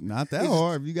 Not that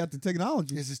hard if you got the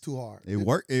technology. It's just too hard.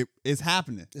 It's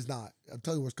happening. It's not. I'll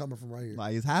tell you where it's coming from right here.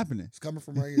 Like it's happening. It's coming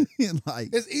from right here. Like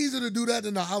it's easier to do that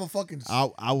than to have a fucking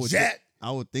I would jet. I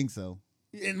would think so.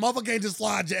 And motherfucker can't just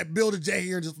fly a jet, build a jet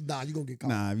here and just you gonna get caught.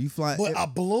 Nah, if you fly, but a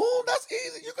balloon, that's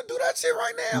easy. You can do that shit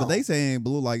right now. But they saying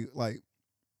balloon like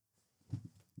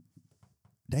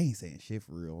they ain't saying shit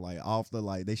for real. Like off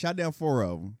the they shot down 4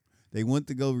 of them. They went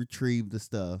to go retrieve the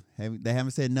stuff. They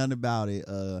haven't said nothing about it.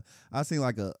 I seen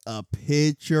like a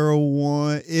picture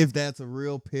one, if that's a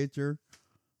real picture.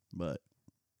 But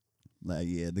like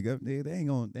yeah, they ain't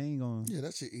gonna. Yeah,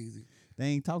 that shit easy. They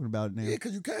ain't talking about it now. Yeah,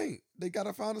 because you can't. They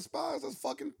gotta find the spies that's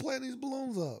fucking planting these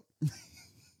balloons up.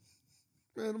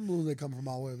 Man, them balloons ain't coming from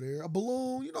all the way over there. A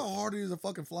balloon, you know how hard it is to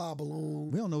fucking fly a balloon.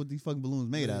 We don't know what these fucking balloons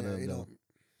made out of though. Don't.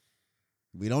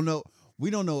 We don't know. We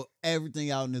don't know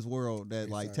everything out in this world that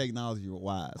technology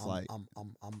wise.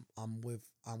 I'm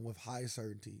with high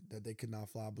certainty that they could not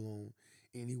fly a balloon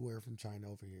anywhere from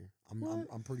China over here.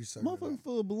 I'm pretty certain. Motherfucker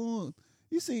full of balloons.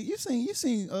 You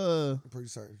seen I'm pretty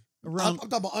certain. I'm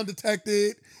talking about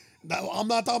undetected. I'm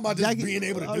not talking about just being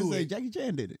able to do it. Jackie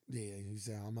Chan did it. Yeah, he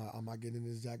said I'm not getting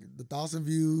this jacket. The 1,000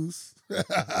 views. Damn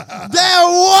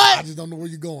what? I just don't know where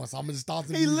you're going, so I'm just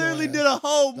 1,000 views. He literally did a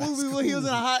whole movie where he was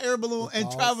in a hot air balloon and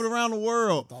traveled around the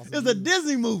world. It was a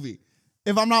Disney movie,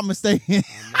 if I'm not mistaken.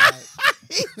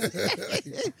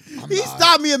 He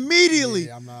stopped me immediately.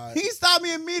 Yeah, I'm not. He stopped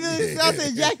me immediately. I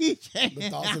said Jackie Chan.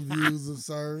 The 1,000 views of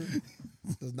sir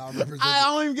does not represent. I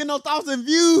don't even get no 1,000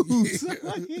 views.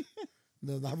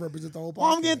 Does not represent the whole podcast.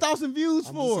 Well, I'm getting 1,000 views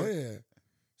for.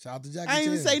 Shout out to Jackie I ain't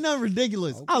Chan. even say nothing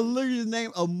ridiculous. Okay. I literally just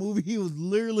named a movie he was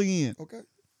literally in. Okay.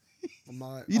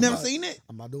 You never seen it?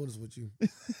 I'm not doing this with you.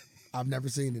 I've never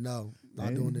seen it. No,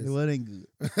 not doing this. Well, it ain't good.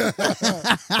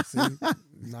 See,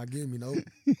 you're not getting me, nope.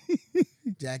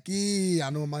 Jackie,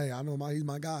 I know he's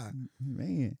my guy.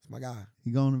 Man, he's my guy. He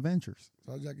go on adventures.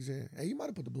 So Jackie Chan. Hey, you might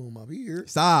have put the bloom up. He here.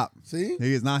 Stop. See,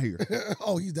 he is not here.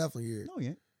 Oh, he's definitely here. No, he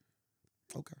ain't.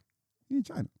 Okay. He in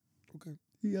China. Okay.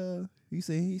 He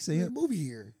said a movie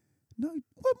here. No,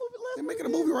 what movie? They're making a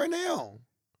movie right now.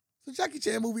 The Jackie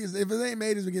Chan movie is, if it ain't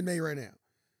made, it's getting made right now.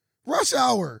 Rush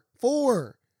Hour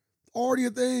 4, already a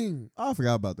thing. I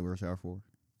forgot about the Rush Hour 4.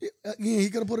 Yeah, he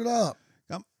could have put it up.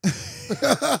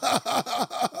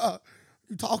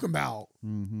 You talking about?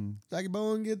 Mm-hmm. Jackie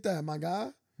Bowen, get that, my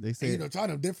guy. They say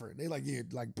China different. They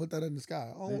put that in the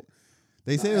sky. Oh,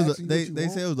 they say it was they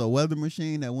say it was a weather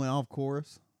machine that went off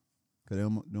course. Cause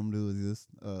them dudes just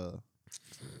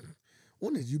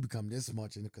When did you become this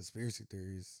much into conspiracy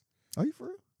theories? Are you for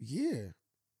real? Yeah.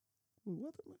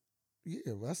 What?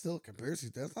 Yeah, well, that's still a conspiracy.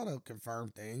 That's not a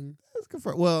confirmed thing. It's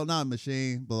confirmed. Well, not a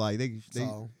machine, but like they can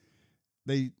do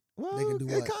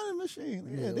what? kind of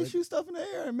machine. Yeah, they shoot stuff in the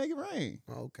air and make it rain.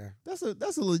 Oh, okay. That's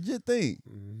a legit thing.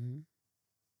 Mm-hmm.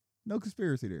 No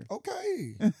conspiracy there.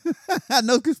 Okay.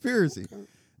 No conspiracy. Okay.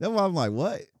 That's why I'm like,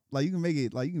 what? Like you can make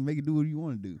it do what you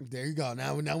want to do. There you go.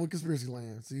 Now we're conspiracy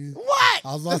land. See what?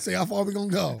 I was about to say how far we gonna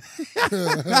go.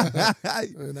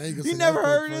 You never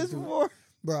heard of this before,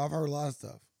 bro? I've heard a lot of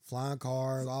stuff. Flying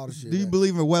cars, all the shit. Do you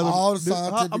believe in weather? All the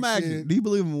scientific I'm asking shit. Do you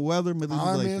believe in weather manipulation?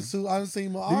 Iron Man suit. I haven't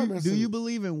seen my Iron Man suit. Do you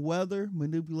believe in weather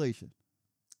manipulation?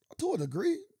 To a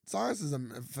degree. Science is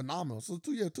phenomenal. So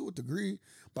to a degree,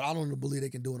 but I don't believe they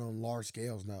can do it on large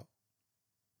scales. No.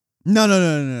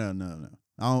 No.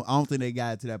 I don't think they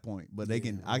got it to that point, but they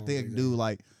can. I think they can do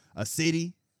like a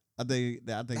city. I think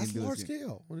that's they can do large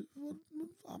scale. What?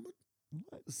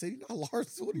 A city not large.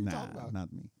 What are you talking about? Not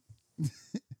me.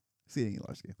 City ain't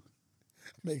large scale.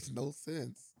 Makes no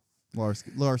sense. Large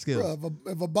scale. Bro,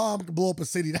 if a bomb can blow up a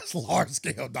city, that's large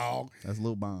scale, dog. That's a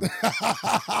little bomb.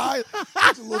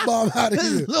 That's a little bomb out of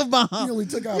here. Little bomb. You only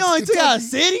took out a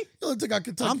city. You only took out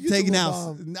Kentucky.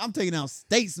 I'm taking out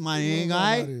states, my nigga. All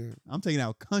right. I'm taking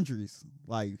out countries.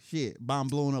 Like shit, bomb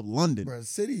blowing up London. Bro, the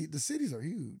cities are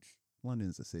huge.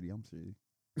 London's a city. I'm serious.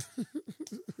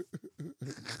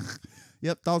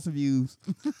 Yep, thoughts and views.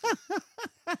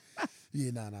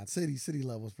 Yeah, nah. City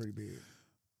level is pretty big.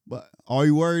 But are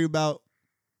you worried about?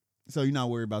 So you're not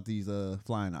worried about these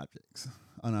flying objects,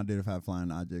 unidentified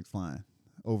flying objects flying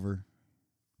over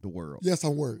the world? Yes,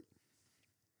 I'm worried.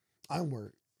 I'm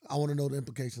worried. I want to know the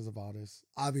implications of all this.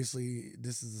 Obviously,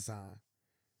 this is a sign,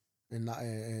 and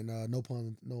no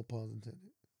puns intended.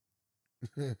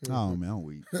 Oh man, I'm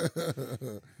weak.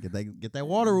 Get that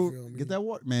water, get that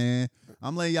water, man.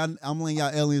 I'm letting y'all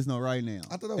aliens know right now.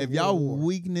 I thought that was If y'all war.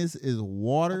 weakness is I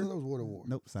water, thought that was water war.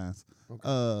 nope, science.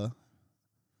 Okay.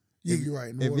 Yeah, you're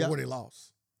right. if War they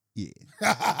lost. Yeah,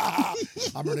 I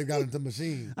remember they got into the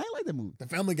machine. I ain't like that movie. The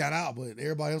family got out, but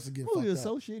everybody else was getting Movie fucked was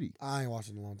up. so shitty. I ain't watched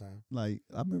it in a long time. Like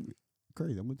I remember,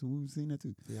 crazy. I went to movie seen that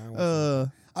too. Yeah, I ain't watched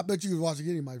it. I bet you was watching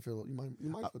it. You might feel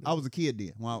that. I was a kid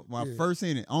then when I first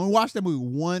seen it. I only watched that movie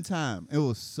one time. It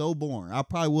was so boring. I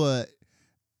probably would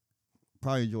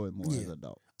enjoy it more as an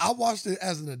adult. I watched it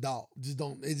as an adult.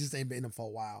 It just ain't been in for a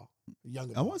while.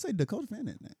 Young adult. I want to say Dakota Fanning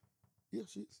in that. Yeah,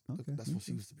 she is. Okay. That's when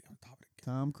she used to be on top of the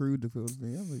game. Tom Cruise, Dakota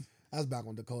Fanning. That's back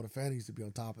when Dakota Fanning used to be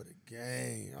on top of the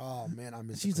game. Oh man, I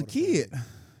miss. She's Dakota a kid.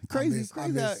 Fanning.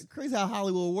 Crazy how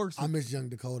Hollywood works. I miss young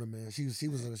Dakota, man. She was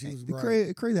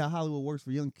great. Crazy how Hollywood works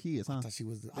for young kids, huh? I thought she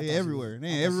was. They everywhere.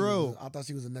 Every road. I thought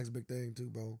she was the next big thing too,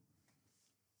 bro.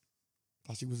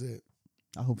 Thought she was it.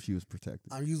 I hope she was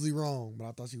protected. I'm usually wrong, but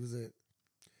I thought she was it.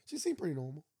 She seemed pretty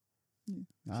normal.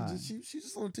 Yeah. She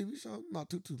just on a TV show not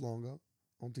too long ago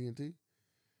on TNT.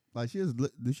 Like does she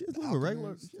just live a regular?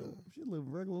 Alchemist, She live a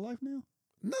regular life now.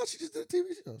 No, she just did a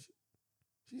TV show.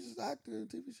 She just acted in a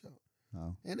TV show.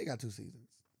 Oh, And they got 2 seasons.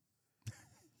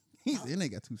 and they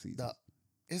got 2 seasons.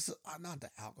 It's not the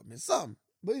Alchemist, something.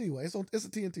 But anyway, it's a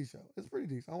TNT show. It's pretty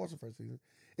decent. I watched the first season.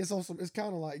 It's on some. It's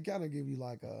kind of give you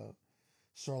like a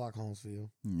Sherlock Holmes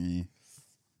feel. Yeah.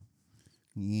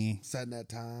 Yeah. Set in that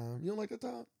time. You don't like that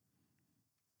time?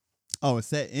 Oh, it's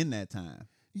set in that time.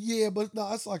 Yeah, but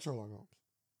no, it's like Sherlock Holmes.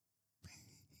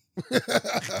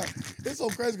 It's so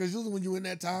crazy because usually when you're in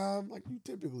that time, like you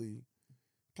typically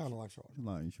kind of like Sherlock.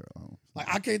 Like Sherlock Holmes. Like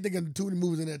I can't think of too many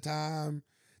movies in that time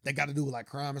that got to do with like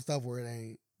crime and stuff where it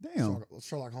ain't Damn.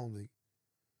 Sherlock Holmes.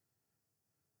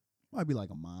 Might be like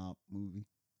a mob movie.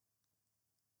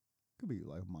 Could be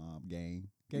like a mob gang.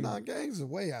 Nah, gangs is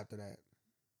way after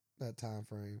that time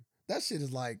frame. That shit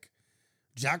is like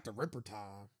Jack the Ripper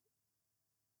time.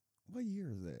 What year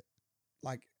is that?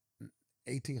 Like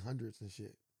 1800s and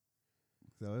shit.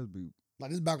 So it'd be like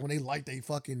this is back when they light they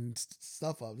fucking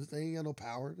stuff up. This ain't got no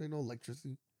power. There ain't no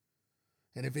electricity.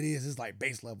 And if it is, it's like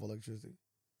base level electricity.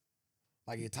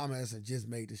 Like yeah, Thomas Edison just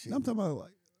made the shit. I'm talking about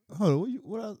like hold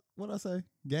on, what I say?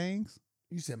 Gangs?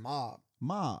 You said mob.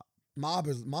 Mob. Mob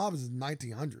is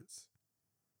 1900s.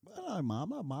 But not mob,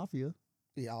 not mafia.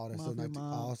 Yeah, all that still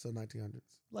 1900s.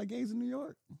 Like gangs in New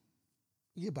York.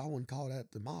 Yeah, but I wouldn't call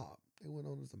that the mob. They went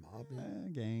on as the mob.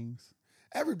 Gangs.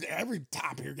 Every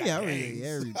time here got gangs.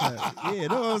 Every time. Yeah,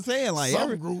 know what I'm saying? Like Some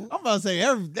every group. I'm about to say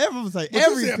everyone's like But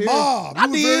every you said period. mob. I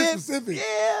You was did. very specific.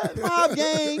 Yeah, mob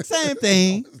gang, same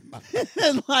thing.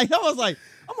 And like I'm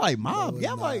like mob. No,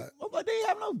 yeah, it's I'm like they ain't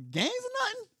have no gangs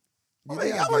or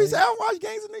nothing. I always say I watch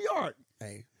gangs in New York.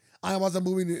 Hey, I ain't watched that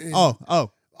movie.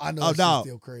 I know it's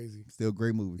still crazy. Still a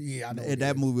great movie. Yeah, I know. And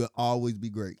that movie will always be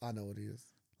great. I know it is.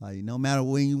 Like no matter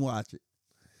when you watch it.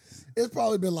 It's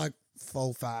probably been like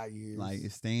 4-5 years. Like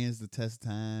it stands the test of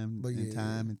time But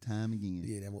and time again.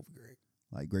 Yeah, that movie great.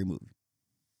 Like great movie.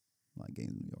 Like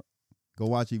Gangs in New York. Go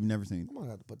watch it if you've never seen it. I'm gonna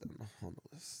have to put that on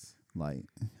the list.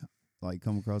 Like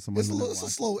come across somebody.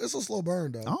 It's a slow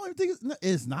burn though. I don't even think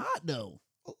it's not though.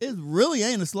 It really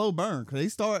ain't a slow burn because they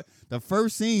start the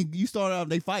first scene. You start out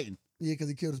they fighting. Yeah, because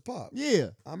he killed his pop. Yeah,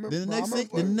 I remember. Then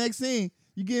the next scene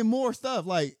you get more stuff.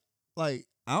 Like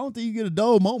I don't think you get a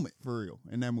dull moment for real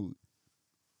in that movie.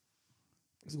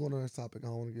 Let's go on to the next topic. I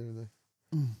don't want to get into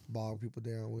bog people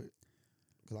down with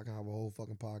because I can have a whole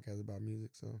fucking podcast about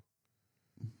music. So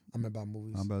I'm about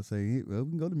movies. I'm about to say, well, we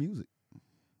can go to music.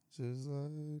 Just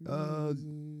like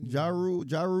Ja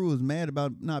Rule was mad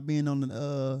about not being on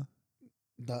the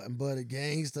Nothing but a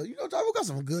gangster. You know, Ja Rule got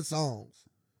some good songs.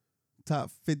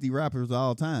 top 50 rappers of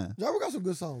all time. Ja Rule got some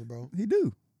good songs, bro. He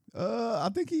do. I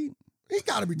think he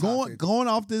got to be top 50. going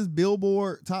off this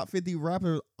Billboard top 50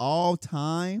 rappers all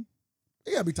time.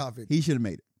 He got to be top 50. He should have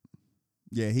made it.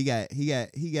 Yeah, he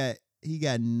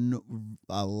got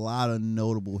a lot of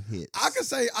notable hits. I could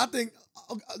say, I think,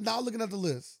 now looking at the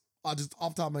list, I just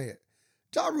off the top of my head,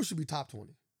 Ja Rule should be top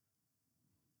 20.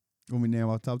 Want me to name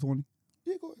off top 20?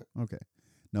 Yeah, go ahead. Okay.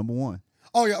 Number 1.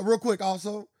 Oh, yeah, real quick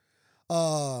also,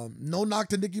 no knock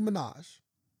to Nicki Minaj.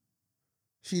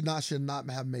 She should not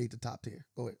have made the top 10.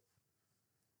 Go ahead.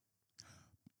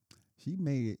 She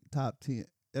made it top 10.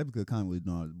 That's because Kanye was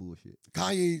doing all this bullshit.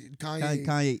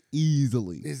 Kanye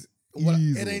easily. is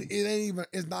Easily. it ain't even.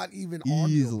 It's not even Easily.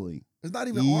 arguable. It's not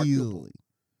even arguable.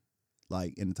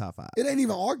 Like in the top 5. It ain't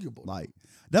even arguable. Like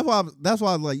that's why I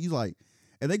was like, you like,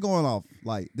 if they going off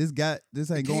like this ain't it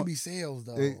going. Can't be sales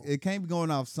though. It can't be going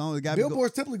off songs. It got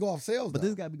Billboards typically go off sales, but though.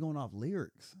 this got to be going off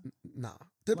lyrics. Nah,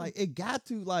 like it got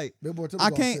to like. Billboard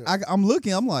I can't. I'm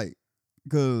looking. I'm like,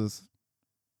 because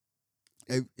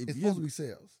it's supposed to be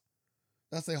sales.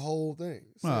 That's a whole thing.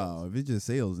 Oh, if it's just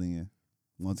sales, then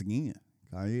once again,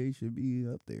 Kanye should be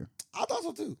up there. I thought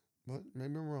so too, but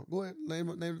maybe I'm wrong. Go ahead, name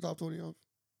the top 20 off.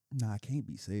 Nah, it can't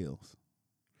be sales.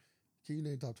 Can you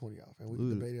name top 20 off, and we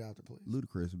can debate it after, please?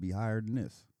 Ludacris would be higher than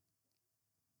this.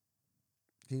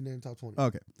 Can you name top 20?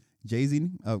 Okay, Jay-Z.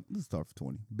 Oh, let's start for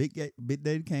 20. Big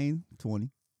Daddy Kane 20,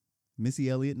 Missy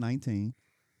Elliott 19,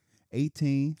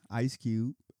 18 Ice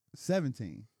Cube,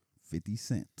 17 50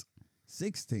 Cent,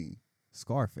 16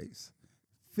 Scarface,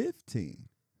 15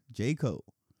 J. Cole,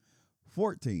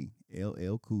 14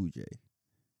 LL Cool J,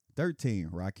 13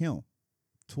 Rakim,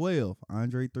 12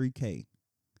 Andre 3K,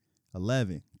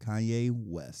 11 Kanye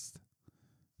West,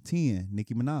 10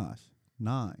 Nicki Minaj,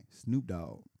 9 Snoop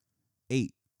Dogg,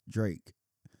 8 Drake,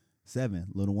 7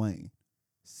 Lil Wayne,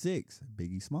 6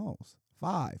 Biggie Smalls,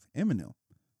 5 Eminem,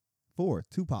 4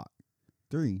 Tupac,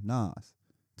 3 Nas,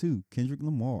 2 Kendrick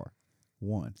Lamar,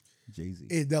 1 Jay-Z.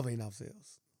 It definitely ain't off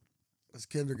sales. Because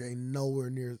Kendrick ain't nowhere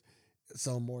near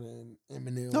some more than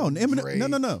Eminem. No, Eminem. Drake.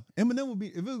 No. Eminem would be,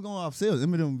 if it was going off sales,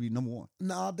 Eminem would be number 1.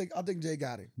 No, I think Jay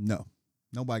got it. No,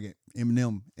 nobody got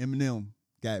Eminem. Eminem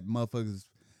got motherfuckers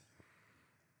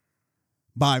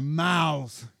by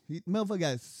miles. Motherfucker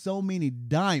got so many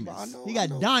diamonds. He got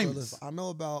diamonds. I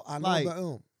know about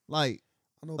him. Like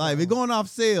if it's going off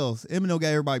sales, Eminem got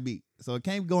everybody beat. So it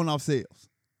can't be going off sales.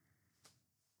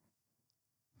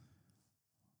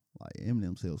 Like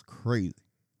Eminem sales crazy.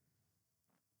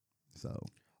 So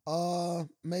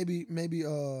maybe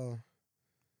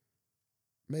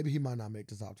he might not make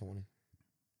the top 20.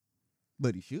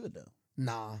 But he should though.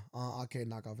 Nah, I can't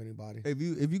knock off anybody. If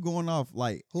you going off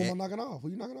like who am I knocking off? Who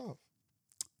you knocking off?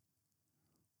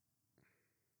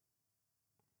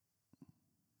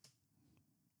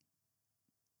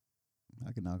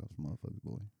 I can knock off some motherfuckers,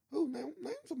 boy. Who? Name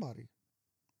somebody.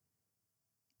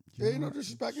 Yeah, no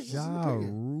disrespect. It's just an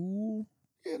opinion. Rule.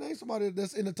 Yeah, name somebody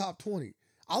that's in the top 20.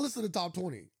 I listen to the top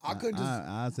 20. I couldn't just.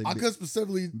 I couldn't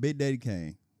specifically. Big Daddy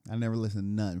Kane. I never listened to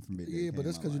nothing from Big Daddy Kane. Yeah, but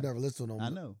that's because you never listened to them. I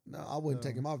know. No, I wouldn't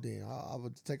take him off then. I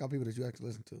would take out people that you actually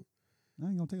listen to. I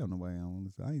ain't gonna take out nobody.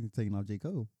 I ain't taking off J.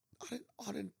 Cole.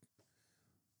 I didn't.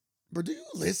 But do you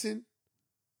listen?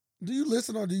 Do you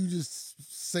listen or do you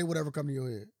just say whatever come to your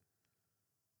head?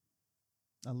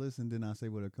 I listen, then I say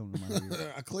whatever comes to my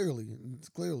head. Clearly.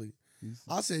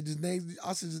 I said just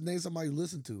name somebody you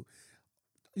listen to.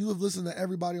 You have listened to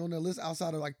everybody on that list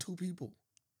outside of like 2 people.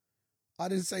 I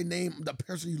didn't say name the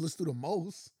person you listen to the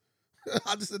most.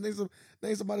 I just said name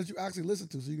somebody that you actually listen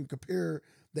to so you can compare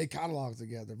their catalogs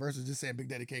together versus just saying Big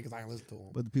Daddy Kane because I don't listen to him.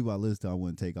 But the people I listen to, I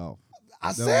wouldn't take off.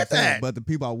 I said that. But the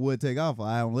people I would take off,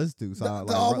 I don't listen to. So I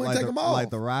wouldn't take them off. Like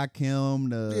the Rakim,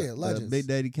 the Big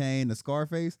Daddy Kane, the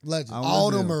Scarface. Legends. All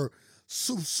of them are.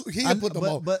 He'll put them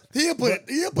over. He'll put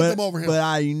them over him. But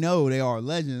I know they are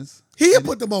legends. He'll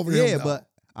put them over him. Yeah, but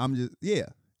I'm just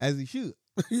as he should.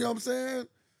 You know what I'm saying?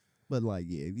 But like,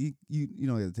 you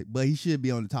don't have to take. But he should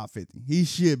be on the top 50. He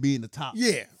should be in the top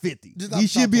 50. He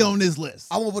should be on this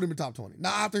list. I won't put him in the top 20.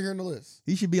 Not after hearing the list.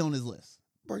 He should be on this list.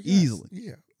 But easily.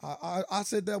 Yeah. I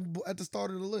said that at the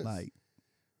start of the list. Like,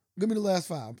 give me the last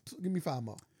 5. Give me 5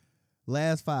 more.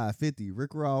 Last 5, 50.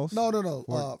 Rick Ross.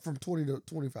 No. From 20 to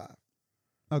 25.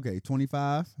 Okay,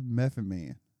 25. Method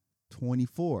Man.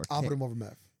 24. I'll put him over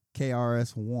Meth.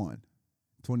 KRS-One.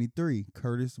 23.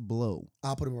 Curtis Blow.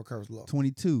 I'll put him over Curtis Blow.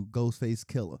 22. Ghostface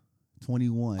Killer.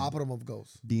 21. I'll put him over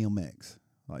Ghost. DMX.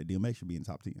 Like DMX should be in the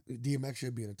top 10. DMX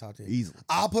should be in the top 10 easily.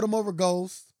 I'll put him over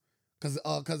Ghost because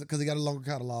he got a longer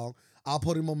catalog. I'll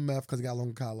put him on Meth because he got a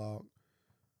longer catalog.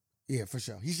 Yeah, for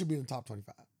sure. He should be in the top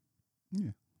 25. Yeah.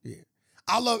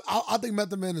 I think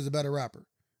Method Man is a better rapper.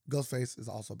 Ghostface is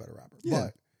also a better rapper. Yeah.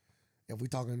 But if we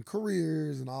talking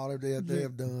careers and all that they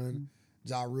have done,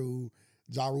 Ja Rule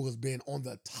has been on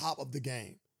the top of the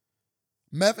game.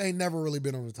 Meth ain't never really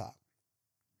been on the top.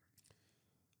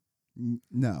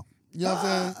 No. You know what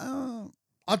I'm saying?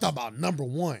 I'm talking about number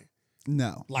 1.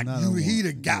 No. Like he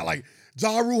the guy. Like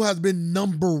Ja Rule has been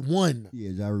number 1. Yeah,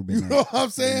 Ja Rule been. You know what I'm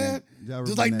saying?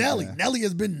 Just like Nelly. Guy. Nelly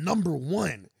has been number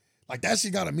 1. Like that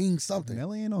shit gotta mean something.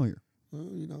 Nelly ain't on here.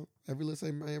 Well, every list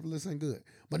ain't good.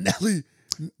 But Nelly,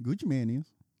 Gucci Man is.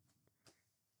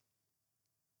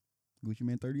 Gucci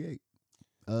Man 38.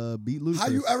 Beat Ludacris. How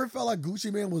you ever felt like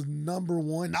Gucci Man was number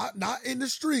one? Not in the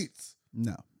streets.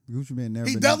 No, Gucci Man never.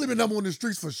 He been definitely been number one in the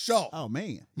streets for sure. Oh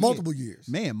man, Multiple years.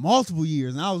 Man, multiple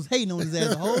years, and I was hating on his ass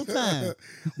the whole time.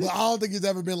 But I don't think he's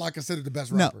ever been like considered the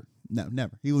best rapper. No,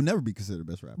 never. He will never be considered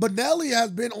the best rapper. But Nelly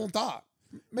has been on top.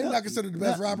 Maybe not considered the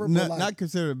best rapper, but like, not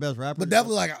considered the best rapper, but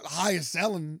definitely like highest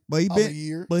selling but he of been, a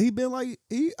year. But he been like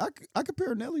I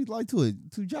compare Nelly like to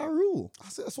Ja Rule. I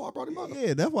said that's why I brought him up.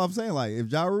 Yeah, that's what I'm saying. Like if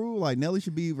Ja Rule, like Nelly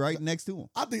should be right next to him.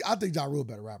 I think Ja Rule a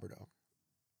better rapper though.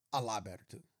 A lot better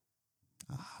too.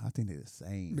 I think they're the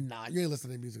same. But nah, you ain't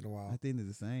listening to their music in a while. I think they're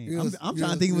the same. You I'm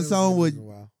trying to think of a song with.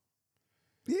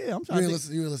 Yeah, I'm trying to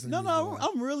think. You ain't listening. No,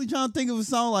 I'm really trying to think of a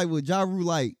song like with Ja Rule,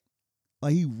 like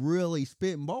he really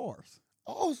spitting bars.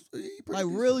 Oh, he like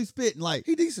decent. really spitting, like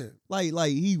he decent. Like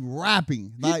he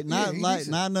rapping, like not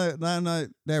decent. not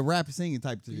that rapping singing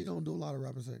type of shit. He don't do a lot of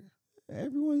rapping singing.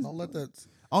 Everyone's don't let that.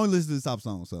 I only listen to the top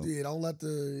songs, so yeah, don't let that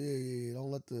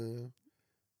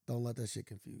shit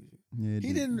confuse you. Yeah,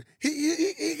 he didn't.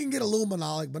 He can get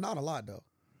Illuminolic, but not a lot though.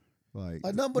 Like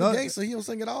Nothing but a gangster, he don't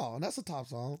sing at all, and that's a top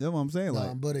song. That's what I'm saying.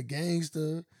 Like, but a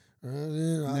gangster.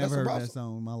 Never heard that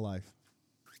song in my life.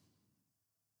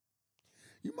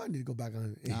 You might need to go back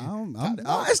on it.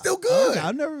 No, it's still good.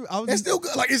 It's still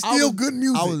good. Like it's still good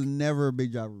music. I was never a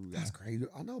big Ja Rule guy. That's crazy.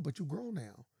 I know, but you grown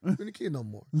now. You ain't a kid no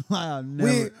more.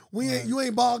 You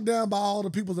ain't bogged down by all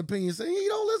the people's opinions. Saying you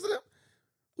don't listen to them.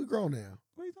 We grown now.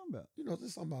 What are you talking about?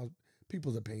 This something about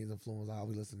people's opinions influence how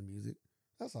we listen to music.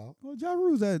 That's all. Well, Ja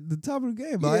Rule's at the top of the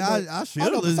game, but I should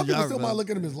have listened to Ja Rule. Still might look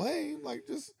at him as lame. Like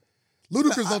just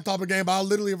Ludacris on top of the game. But I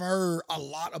literally have heard a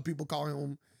lot of people call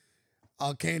him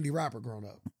a candy rapper growing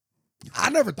up. I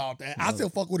never thought that. I still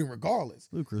fuck with him regardless.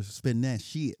 Ludacris spitting that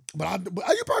shit. But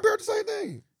you probably heard the same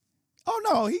thing. Oh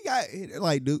no, he got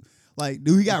dude,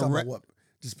 he got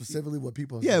just specifically what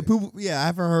people.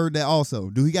 I've heard that also.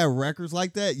 Do he got records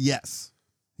like that? Yes,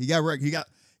 he got he got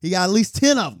at least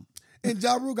 10 of them. And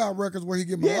Ja Rule got records where he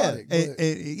get melodic.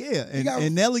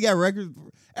 And Nelly got records.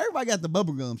 Everybody got the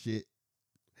bubblegum shit.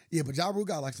 Yeah, but Ja Rule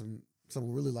got like some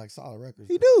really like solid records.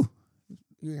 He do.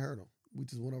 You ain't heard them. We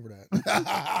just went over that.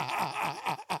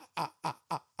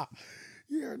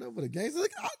 You ain't heard nothing but the games.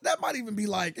 That might even be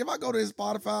like if I go to his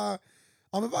Spotify.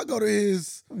 If I go to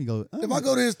his, if I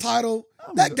go to his title,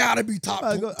 that gotta be top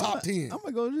 10. I'm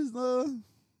gonna go to this.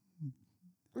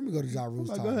 Let me go to Ja Rule's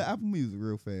title. Go to Apple Music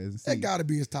real fast. That gotta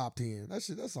be his top 10. That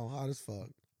song hot as fuck.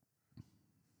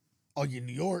 Oh, yeah,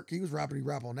 New York. He was rapping. He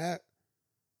rap on that.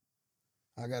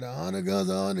 I got 100 guns,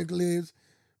 100 clips.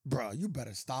 Bro, you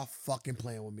better stop fucking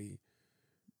playing with me.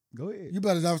 Go ahead. You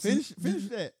better finish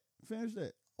that. Finish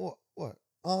that. What?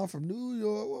 I'm from New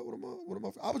York. What am I?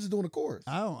 I was just doing the chorus.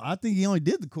 I think he only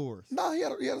did the chorus. Nah, he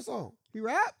had a song. He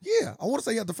rapped? Yeah. I want to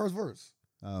say he had the first verse.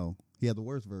 Oh, he had the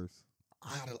worst verse.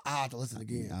 I have to listen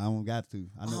again. I don't got to.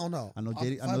 I don't know. I know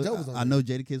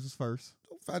Jadakiss was first.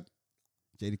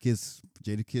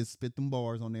 Jadakiss spit them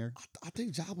bars on there. I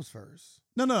think Ja was first.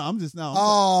 No. I'm just okay.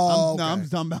 I'm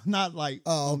just talking about not like.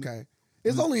 Oh, okay.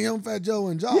 It's only him, Fat Joe,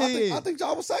 and Ja. I think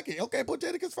Ja was second. Okay, put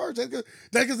Jadakiss first.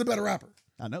 Jadakiss the better rapper.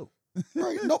 I know.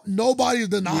 Right? Nobody's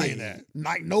denying that.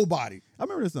 Like nobody. I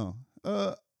remember this song.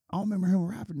 I don't remember him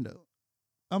rapping though.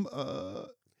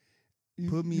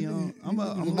 Put me on.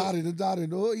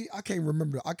 I can't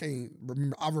remember.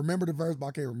 I remember the verse, but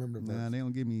I can't remember the verse. Nah, they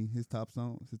don't give me his top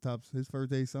songs. His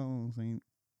first 8 songs.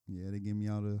 They give me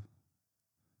all the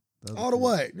all the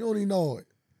way. You don't even know it.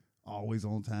 Always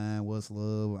on time. What's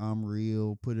love? I'm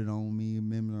real. Put it on me.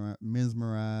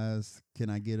 Mesmerized. Can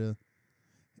I get a?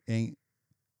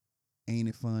 Ain't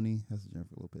it funny? That's a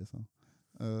Jennifer Lopez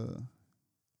song.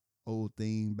 Old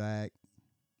thing back.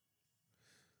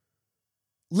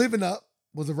 Living Up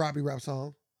was a Robbie rap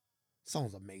song.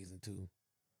 Song's amazing too.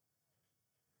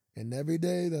 And every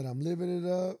day that I'm living it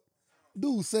up,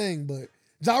 dude sing, but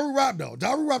Ja Rule rap though.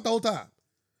 Ja Rule rap the whole time,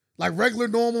 like regular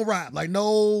normal rap, like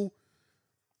no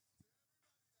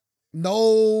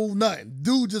nothing.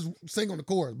 Dude just sing on the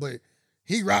chorus, but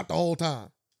he rapped the whole time.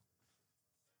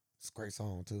 It's a great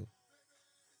song too.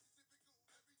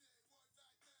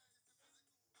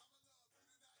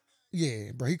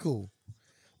 Yeah, bro, he cool.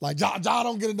 Like Ja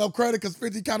don't get enough credit because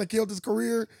 50 kind of killed his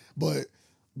career, but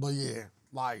yeah,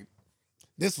 like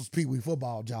this was Pee Wee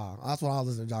football Ja. That's when I was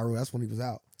listening to Ja Rule. That's when he was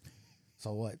out.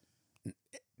 So what?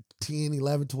 10,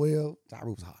 11, 12, Ja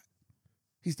Rule was hot.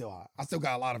 He's still hot. I still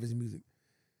got a lot of his music.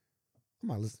 I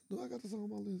might listen. Do I got this on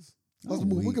my list?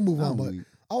 We can move on, but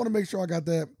I want to make sure I got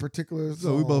that particular song.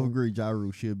 So we both agree Ja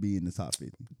Rule should be in the top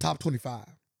 50. Top 25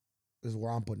 is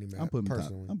where I'm putting him at. I'm putting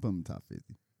him top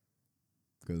 50.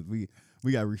 Because we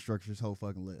got to restructure this whole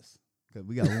fucking list. because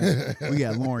we got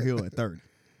Lauryn Hill at 30.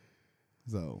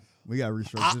 So we got to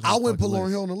restructure. I wouldn't put Lauryn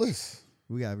Hill on the list.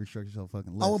 We got to restructure our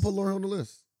fucking list. I wouldn't put Lauryn Hill on the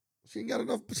list. She ain't got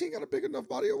enough. She ain't got a big enough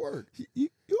body of work.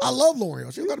 I love Lauryn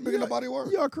Hill. She ain't got a big enough body of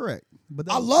work. You are correct. But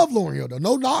I love Lauryn Hill though.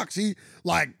 No knock. She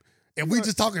like if we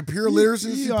just talking pure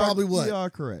lyricist, she probably what? You are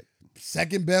correct.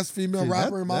 Second best female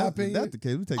rapper in my opinion. That's the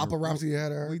case. We taking Opera Rhapsody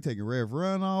had her. We taking Rev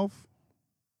Run off.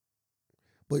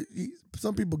 But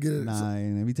some people get it. Nah,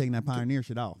 and we taking that Pioneer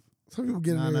shit off. Some people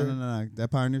get in there. No. That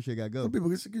Pioneer shit got to go. Some people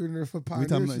get in there for Pioneer we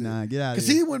talking shit. Nah, get out of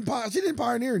here. Because she didn't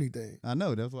pioneer anything. I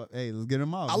know. That's what. Hey, let's get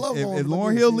them off. I love if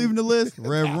Lauryn Hill leaving the list,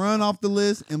 Rev Run off the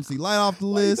list, MC Light off the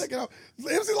list.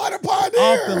 MC Light and Pioneer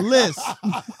off the list.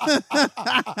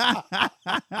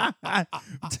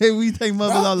 We take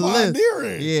mothers off the list.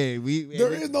 Yeah,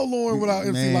 there is no Lauryn without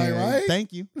MC Light, right?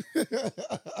 Thank you.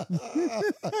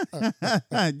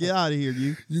 Get out of here,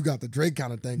 you. You got the Drake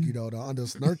kind of thank you though, the under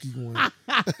snarky one.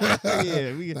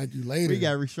 Yeah, thank you later. We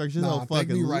got restrictions on fucking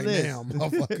thank me right list. now,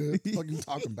 motherfucker. What you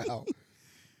talking about?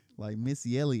 Like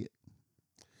Missy Elliott.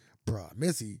 Bruh,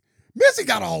 Missy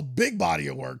got a whole big body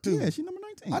of work too. Yeah, she number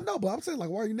 19. I know, but I'm saying like,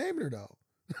 why are you naming her though?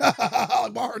 Like,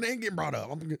 why her name getting brought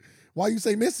up? Why you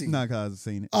say Missy? Not because I've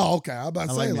seen it. Oh, okay. I'm about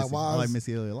to say like why? I like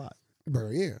Missy Elliott a lot. Bro,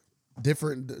 yeah,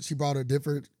 different. She brought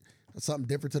something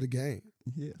different to the game.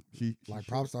 Yeah, she like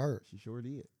props to her. She sure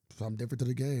did. Something different to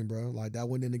the game, bro. Like that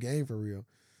went in the game for real.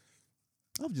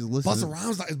 I'm just listening. Busta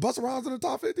Rhymes, is Busta Rhymes in the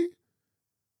top 50?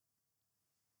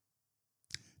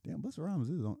 Damn, Busta Rhymes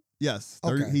is on. Yes,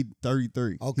 30, okay. He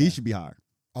 33. Okay. He should be higher.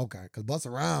 Okay, because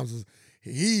Busta Rhymes is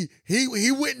he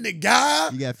went in the guy.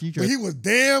 You got Future. But he was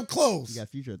damn close. You got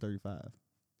Future at 35.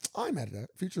 I ain't mad at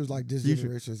that. Future is like this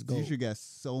generation's goal. Future got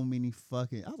so many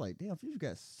fucking. I was like, damn, Future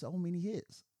got so many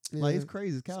hits. Yeah. Like it's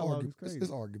crazy. His catalog is crazy.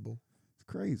 It's arguable. It's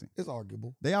crazy. It's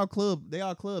arguable. They all club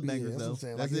bangers though. That's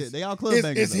like it. They all club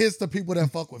bangers. It's hits to people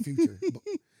that fuck with Future.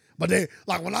 But they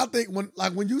like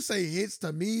when you say hits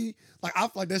to me, like I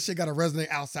feel like that shit gotta resonate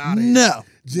outside of no.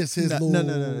 Just his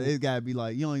no. It's gotta be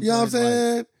like you know what I'm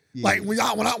saying? Like, yeah. Like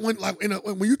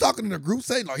when you talking in a group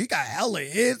setting, like he got hella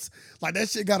hits, like that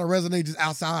shit gotta resonate just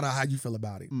outside of how you feel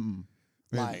about it. Mm-mm.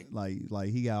 Like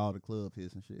he got all the club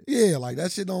hits and shit. Yeah, like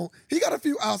that shit don't. He got a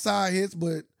few outside hits,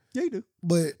 but yeah, he do.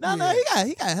 But no,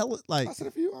 he got hella like. I said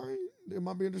a few. Am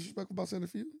I being disrespectful by saying a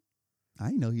few? I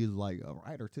didn't know he was like a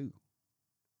writer too.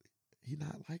 He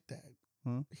not like that.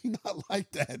 Huh? He not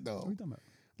like that though. What are you talking about?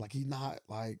 Like he not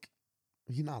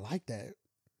like that.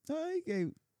 He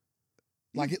gave.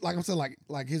 Like I'm saying,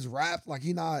 like his rap, like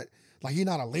he not a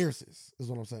lyricist, is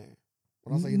what I'm saying.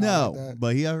 When I say he not like that.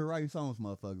 But he ever write songs,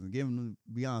 motherfuckers, and give them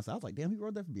to Beyonce. I was like, damn, he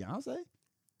wrote that for Beyonce.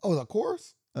 Oh, the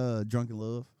chorus? Drunken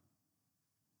Love.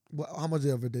 Well, how much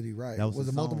of it did he write? Was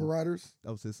it multiple writers?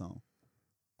 That was his song.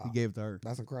 He gave it to her.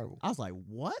 That's incredible. I was like,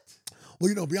 what?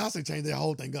 Well, Beyonce changed that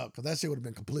whole thing up because that shit would have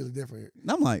been completely different. And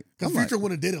I'm like, because Future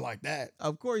wouldn't have did it like that.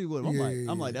 Of course he would.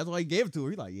 I'm like, that's why he gave it to her.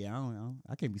 He's like, yeah,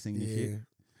 I can't be singing this shit.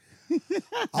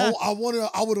 I would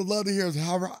have loved to hear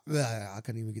I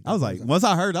couldn't even get that. I was like, once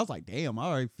I heard it, I was like, damn,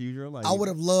 all right, Future. Like, I would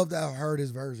have loved to have heard his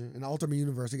version. In the Ultimate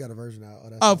Universe, he got a version out of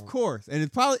that song. Of song. course. And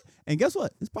it's probably, and guess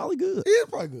what? It's probably good. It is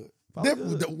probably good.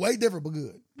 Good. Way different, but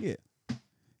good. Yeah.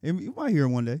 And you might hear it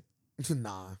one day.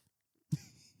 Nah.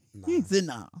 He said,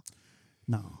 nah.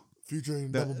 Future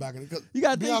ain't double back in it. You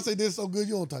got Beyonce did so good,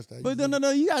 you don't touch that. But no,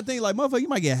 you gotta think like motherfucker, you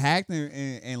might get hacked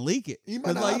and leak it. He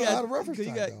might not have a reference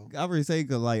track though. I already say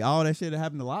because like all that shit that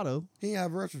happened to Lotto. He ain't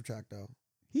have a reference track though.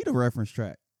 He the reference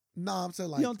track. Nah, I'm saying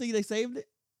like you don't think they saved it?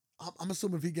 I'm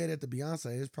assuming if he gave it to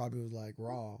Beyonce, it probably was like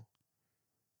raw.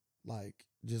 Like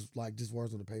just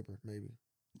words on the paper, maybe.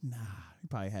 Nah, you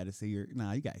probably had to see her.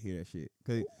 Nah, you gotta hear that shit.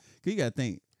 Cause you gotta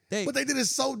think. But they did it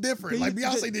so different. Like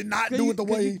Beyonce did not do it the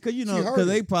way because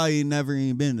they probably never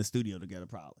even been in the studio together,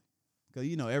 probably. Because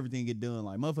everything get done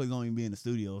like motherfuckers don't even be in the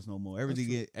studios no more.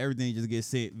 Everything just gets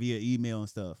sent via email and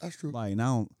stuff. That's true. Like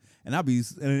and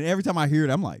every time I hear it,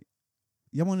 I'm like,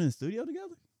 y'all went in the studio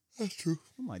together? That's true.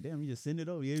 I'm like, damn, you just send it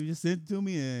over. Yeah, you just sent it to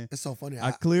me and it's so funny.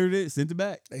 I cleared it, sent it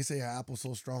back. They say Apple's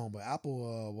so strong, but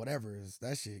Apple whatever is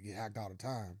that shit get hacked all the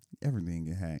time. Everything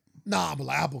get hacked. Nah, but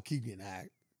like Apple keep getting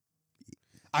hacked.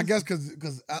 I guess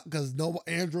because no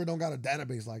Android don't got a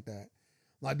database like that.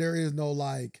 Like there is no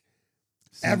like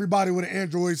everybody with an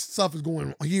Android stuff is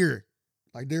going here.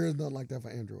 Like there is nothing like that for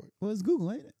Android. Well, it's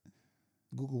Google, ain't it?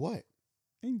 Google what?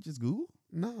 Ain't it just Google?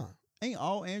 Nah. Ain't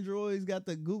all Androids got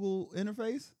the Google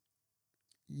interface?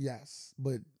 Yes,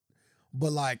 but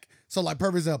like so like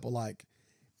perfect example like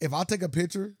if I take a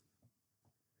picture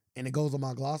and it goes on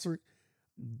my glossary,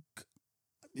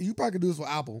 you probably could do this with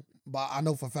Apple. But I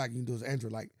know for a fact you can do this with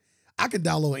Android. Like, I can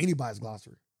download anybody's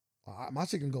glossary. My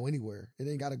shit can go anywhere. It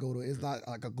ain't got to go to. It's not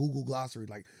like a Google glossary.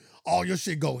 Like all your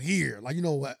shit go here. Like you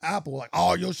know what Apple. Like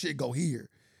all your shit go here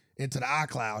into the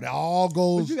iCloud. It all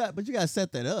goes. But you got to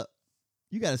set that up.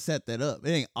 You got to set that up.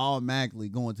 It ain't automatically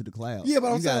going to the cloud. Yeah, but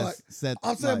you I'm saying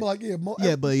like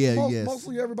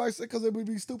mostly everybody said because it would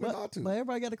be stupid not to. But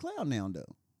everybody got a cloud now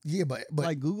though. Yeah, but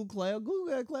like Google got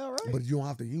a cloud, right? But you don't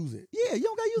have to use it. Yeah, you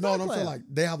don't got to use no, I'm saying like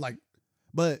they have like.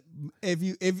 But if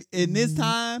in this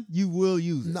time you will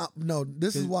use it. No,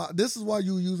 this is why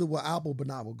you use it with Apple but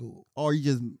not with Google. Or you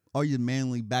just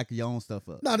manually back your own stuff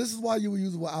up. No, this is why you would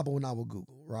use it with Apple and not with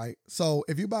Google, right? So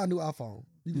if you buy a new iPhone,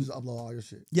 you can just upload all your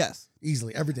shit. Yes,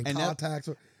 easily, everything, and contacts,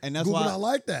 and that's Google why not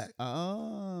like that.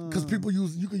 Because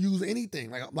you can use anything.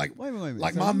 Like wait a minute.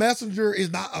 Like my Messenger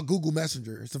is not a Google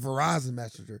Messenger; it's a Verizon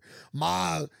Messenger.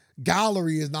 My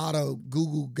gallery is not a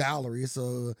Google gallery; it's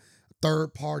a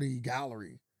third-party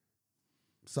gallery.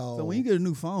 So when you get a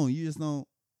new phone, you just don't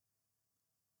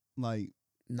like.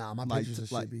 Nah, my pictures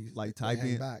should be like type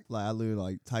in back. Like I literally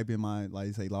like type in my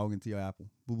say log into your Apple.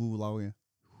 Boo boo log in.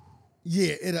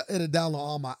 Yeah, it'll download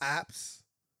all my apps,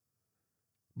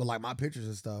 but like my pictures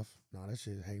and stuff, nah, that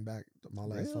shit hang back to my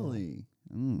last phone.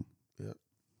 Yep.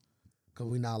 Cause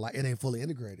we not like it ain't fully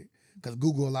integrated. Cause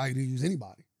Google allow you to use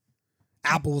anybody.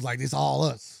 Apple was like this all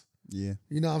us. Yeah.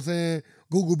 You know what I'm saying?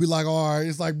 Google be like, all right,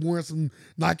 it's like wearing some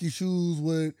Nike shoes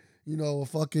with, a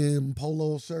fucking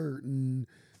polo shirt and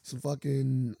some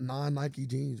fucking non-Nike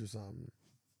jeans or something.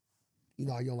 You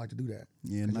know how you don't like to do that.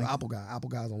 Yeah. You're Apple guy.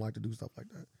 Apple guys don't like to do stuff like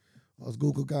that. Us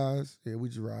Google guys, yeah, we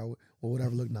just ride with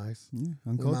whatever look nice. Yeah.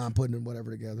 We mind putting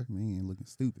whatever together. Man, looking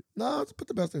stupid. No, let's put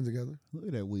the best thing together. Look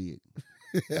at that wig.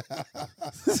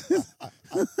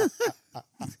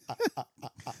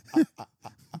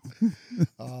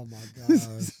 Oh my gosh.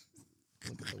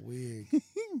 Look at the wig.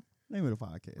 Name of the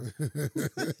podcast.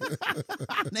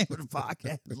 Name of the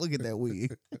podcast. Look at that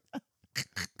wig.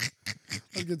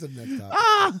 Let's get to the next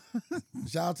topic.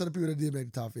 Shout out to the people that did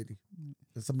make the top 50.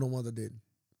 And some of the ones that didn't.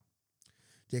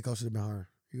 J. Cole should have been higher.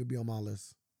 He would be on my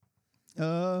list.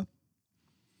 Fuck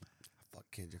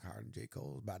Kendrick higher than J.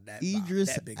 Cole. About that.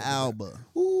 Idris that big Elba.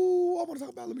 Ooh, I want to talk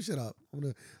about it. Let me shut up.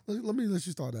 Let me let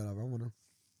you start that up.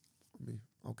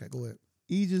 Okay, go ahead.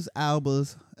 Idris Elba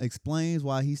explains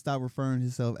why he stopped referring to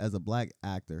himself as a black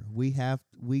actor. We got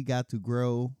to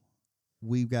grow.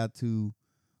 We've got to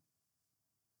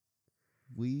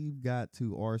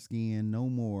our skin no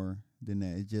more than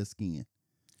that. It's just skin.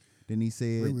 Then he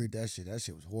said, reread that shit. That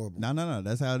shit was horrible. No.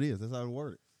 That's how it is. That's how it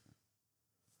works.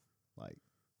 Like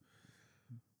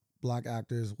black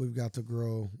actors, we've got to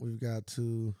grow. We've got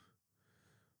to.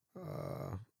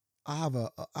 I have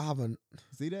a.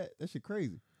 See that? That shit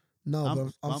crazy. No,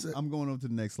 I'm going over to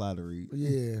the next slide to read.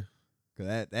 Yeah,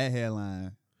 because that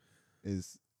headline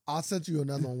is. I sent you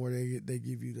another one where they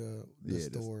give you the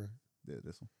story.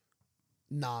 This one.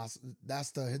 Nah,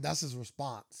 that's his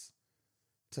response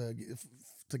to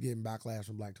getting backlash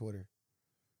from Black Twitter.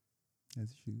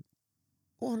 That's a shoot.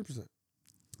 100%.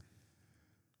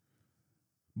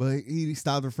 But he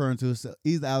stopped referring to himself.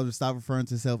 He's out to stop referring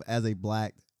to himself as a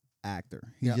black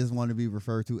actor. He just wanted to be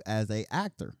referred to as a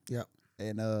actor. Yep.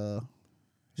 And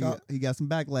he got some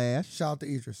backlash. Shout out to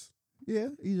Idris. Yeah,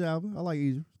 Idris Elba. I like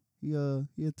Idris. He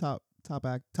a top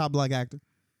black actor.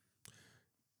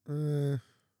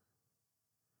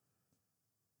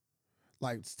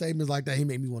 Like statements like that, he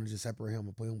made me want to just separate him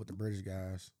and put him with the British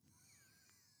guys.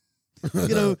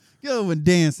 Get over and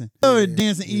dancing. Get over and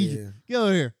dancing, Egypt. Get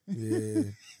over here. Yeah.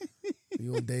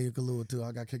 You and Daniel Kaluuya too.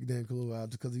 I got kicked Daniel Kaluuya out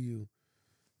just because of you.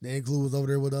 Daniel Kaluuya was over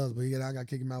there with us, but I got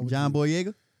kicked him out with John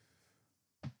Boyega.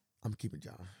 I'm keeping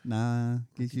John. Nah,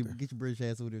 get your British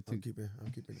ass over there too. I'm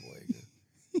keeping Boyega.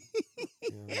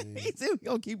 You know what I mean? He said we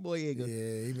gonna keep Boyega.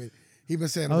 Yeah, he been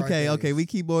saying okay, we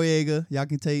keep Boyega. Y'all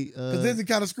can take because this is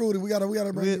kind of screwed. We gotta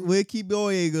we'll keep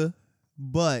Boyega,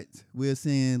 but we're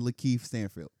seeing Lakeith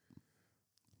Stanfield.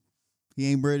 He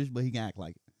ain't British, but he can act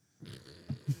like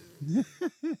it.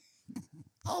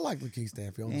 I like Lakeith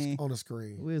Stanfield on the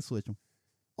screen. We'll switch him.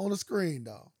 On the screen,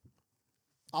 though.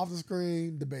 Off the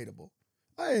screen, debatable.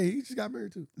 Hey, he just got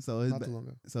married, too. So his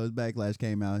backlash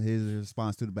came out. His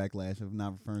response to the backlash of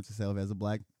not referring to himself as a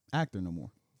black actor no more.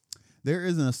 There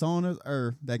isn't a soul on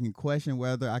earth that can question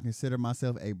whether I consider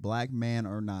myself a black man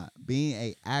or not. Being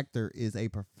an actor is a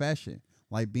profession,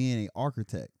 like being an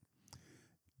architect.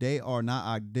 They are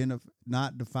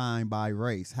not defined by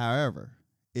race. However,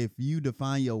 if you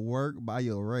define your work by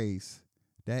your race,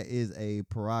 that is a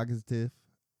prerogative,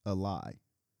 a lie.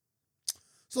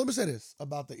 So let me say this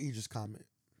about the Idris comment.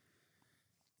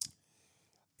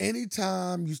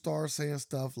 Anytime you start saying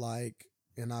stuff like,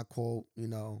 and I quote,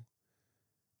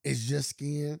 it's just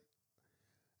skin,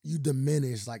 you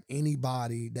diminish like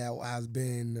anybody that has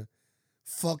been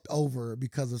fucked over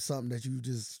because of something that you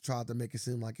just tried to make it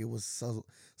seem like it was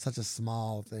such a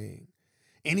small thing.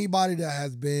 Anybody that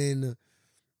has been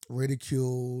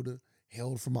ridiculed,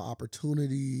 held from an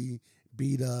opportunity,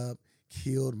 beat up,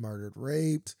 killed, murdered,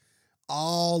 raped,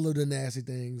 all of the nasty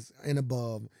things and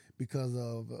above because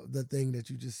of the thing that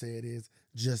you just said is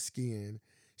just skin,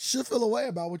 should feel a way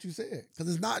about what you said because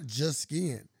it's not just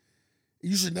skin.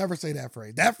 You should never say that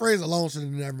phrase. That phrase alone should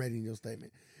have never made it in your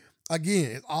statement.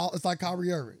 Again, it's like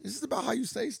Kyrie Irving. It's just about how you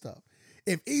say stuff.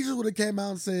 If Idris would have came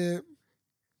out and said,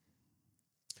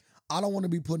 I don't want to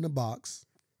be put in a box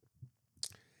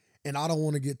and I don't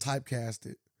want to get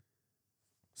typecasted.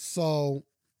 So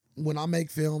when I make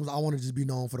films, I want to just be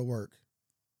known for the work.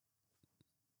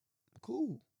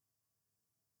 Cool.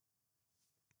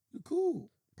 You're cool.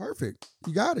 Perfect.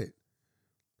 You got it.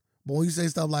 But when you say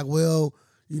stuff like, well,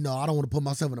 you know, I don't want to put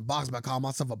myself in a box, but I call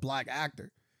myself a black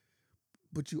actor.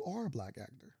 But you are a black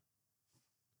actor.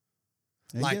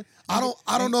 Like, I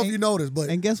don't know if you noticed, but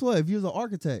and guess what? If you're an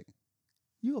architect,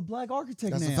 you're a black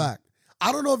architect. That's now. a fact.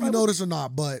 I don't know if you know this or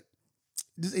not, but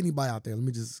just anybody out there, let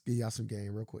me just give y'all some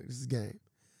game real quick. This is game.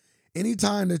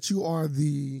 Anytime that you are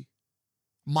the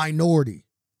minority,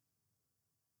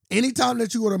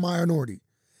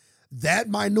 that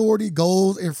minority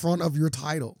goes in front of your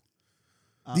title.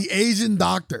 The Asian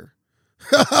doctor.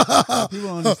 People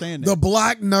don't understand that. The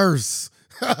black nurse.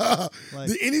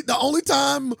 The only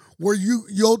time where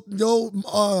your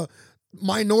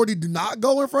minority do not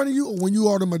go in front of you when you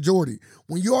are the majority.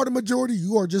 When you are the majority,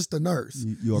 you are just a nurse.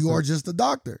 You are just a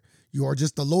doctor. You are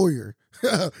just a lawyer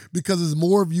because there's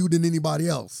more of you than anybody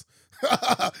else.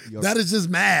 That is just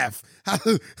math.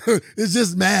 It's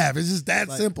just math. It's just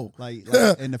that simple.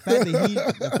 And the fact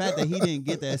that he didn't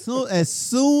get that as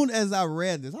soon as I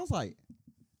read this, I was like,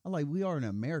 we are in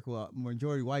America,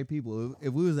 majority white people.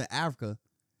 If we was in Africa,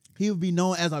 he would be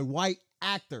known as a white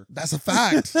actor. That's a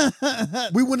fact.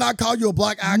 We would not call you a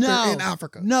black actor in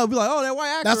Africa. No, be like, oh, that white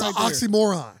actor. That's right an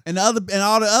oxymoron. And all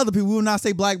the other people, we would not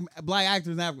say black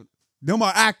actors in Africa. Them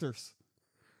are actors.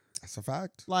 That's a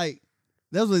fact. Like,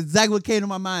 that was exactly what came to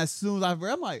my mind as soon as I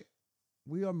read. I'm like,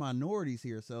 we are minorities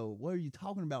here, so what are you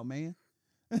talking about, man?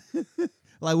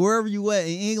 Like, wherever you at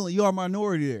in England, you are a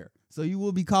minority there. So you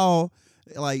will be called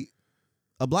like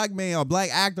a black man, or a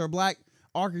black actor, a black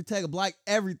architect, a black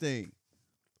everything.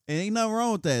 And ain't nothing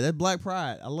wrong with that. That's black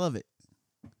pride. I love it.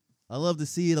 I love to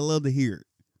see it. I love to hear it.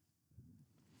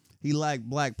 He liked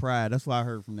black pride. That's what I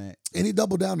heard from that. And he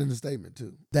doubled down in the statement,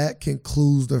 too. That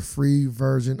concludes the free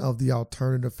version of the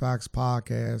Alternative Facts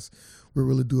podcast. We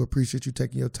really do appreciate you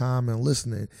taking your time and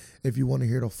listening. If you want to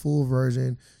hear the full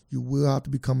version, you will have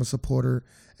to become a supporter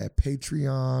at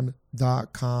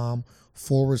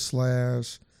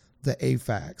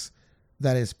patreon.com/theafacts.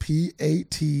 That is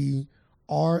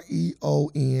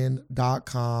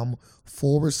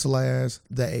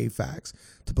patreon.com/theafacts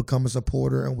to become a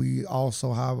supporter. And we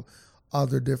also have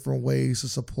other different ways to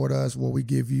support us where we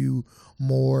give you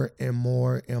more and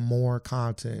more and more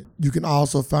content. You can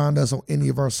also find us on any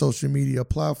of our social media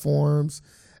platforms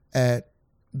at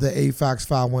the AFAX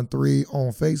 513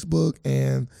 on Facebook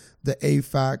and the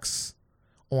AFAX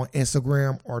on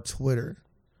Instagram or Twitter.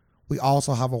 We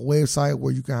also have a website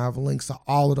where you can have links to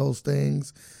all of those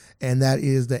things, and that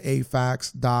is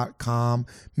theafax.com.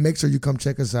 Make sure you come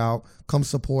check us out. Come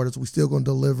support us. We're still going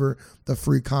to deliver the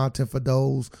free content for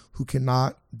those who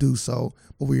cannot do so,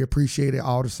 but we appreciate it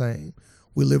all the same.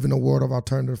 We live in a world of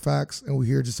alternative facts, and we're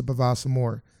here just to provide some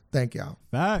more. Thank y'all.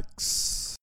 Facts.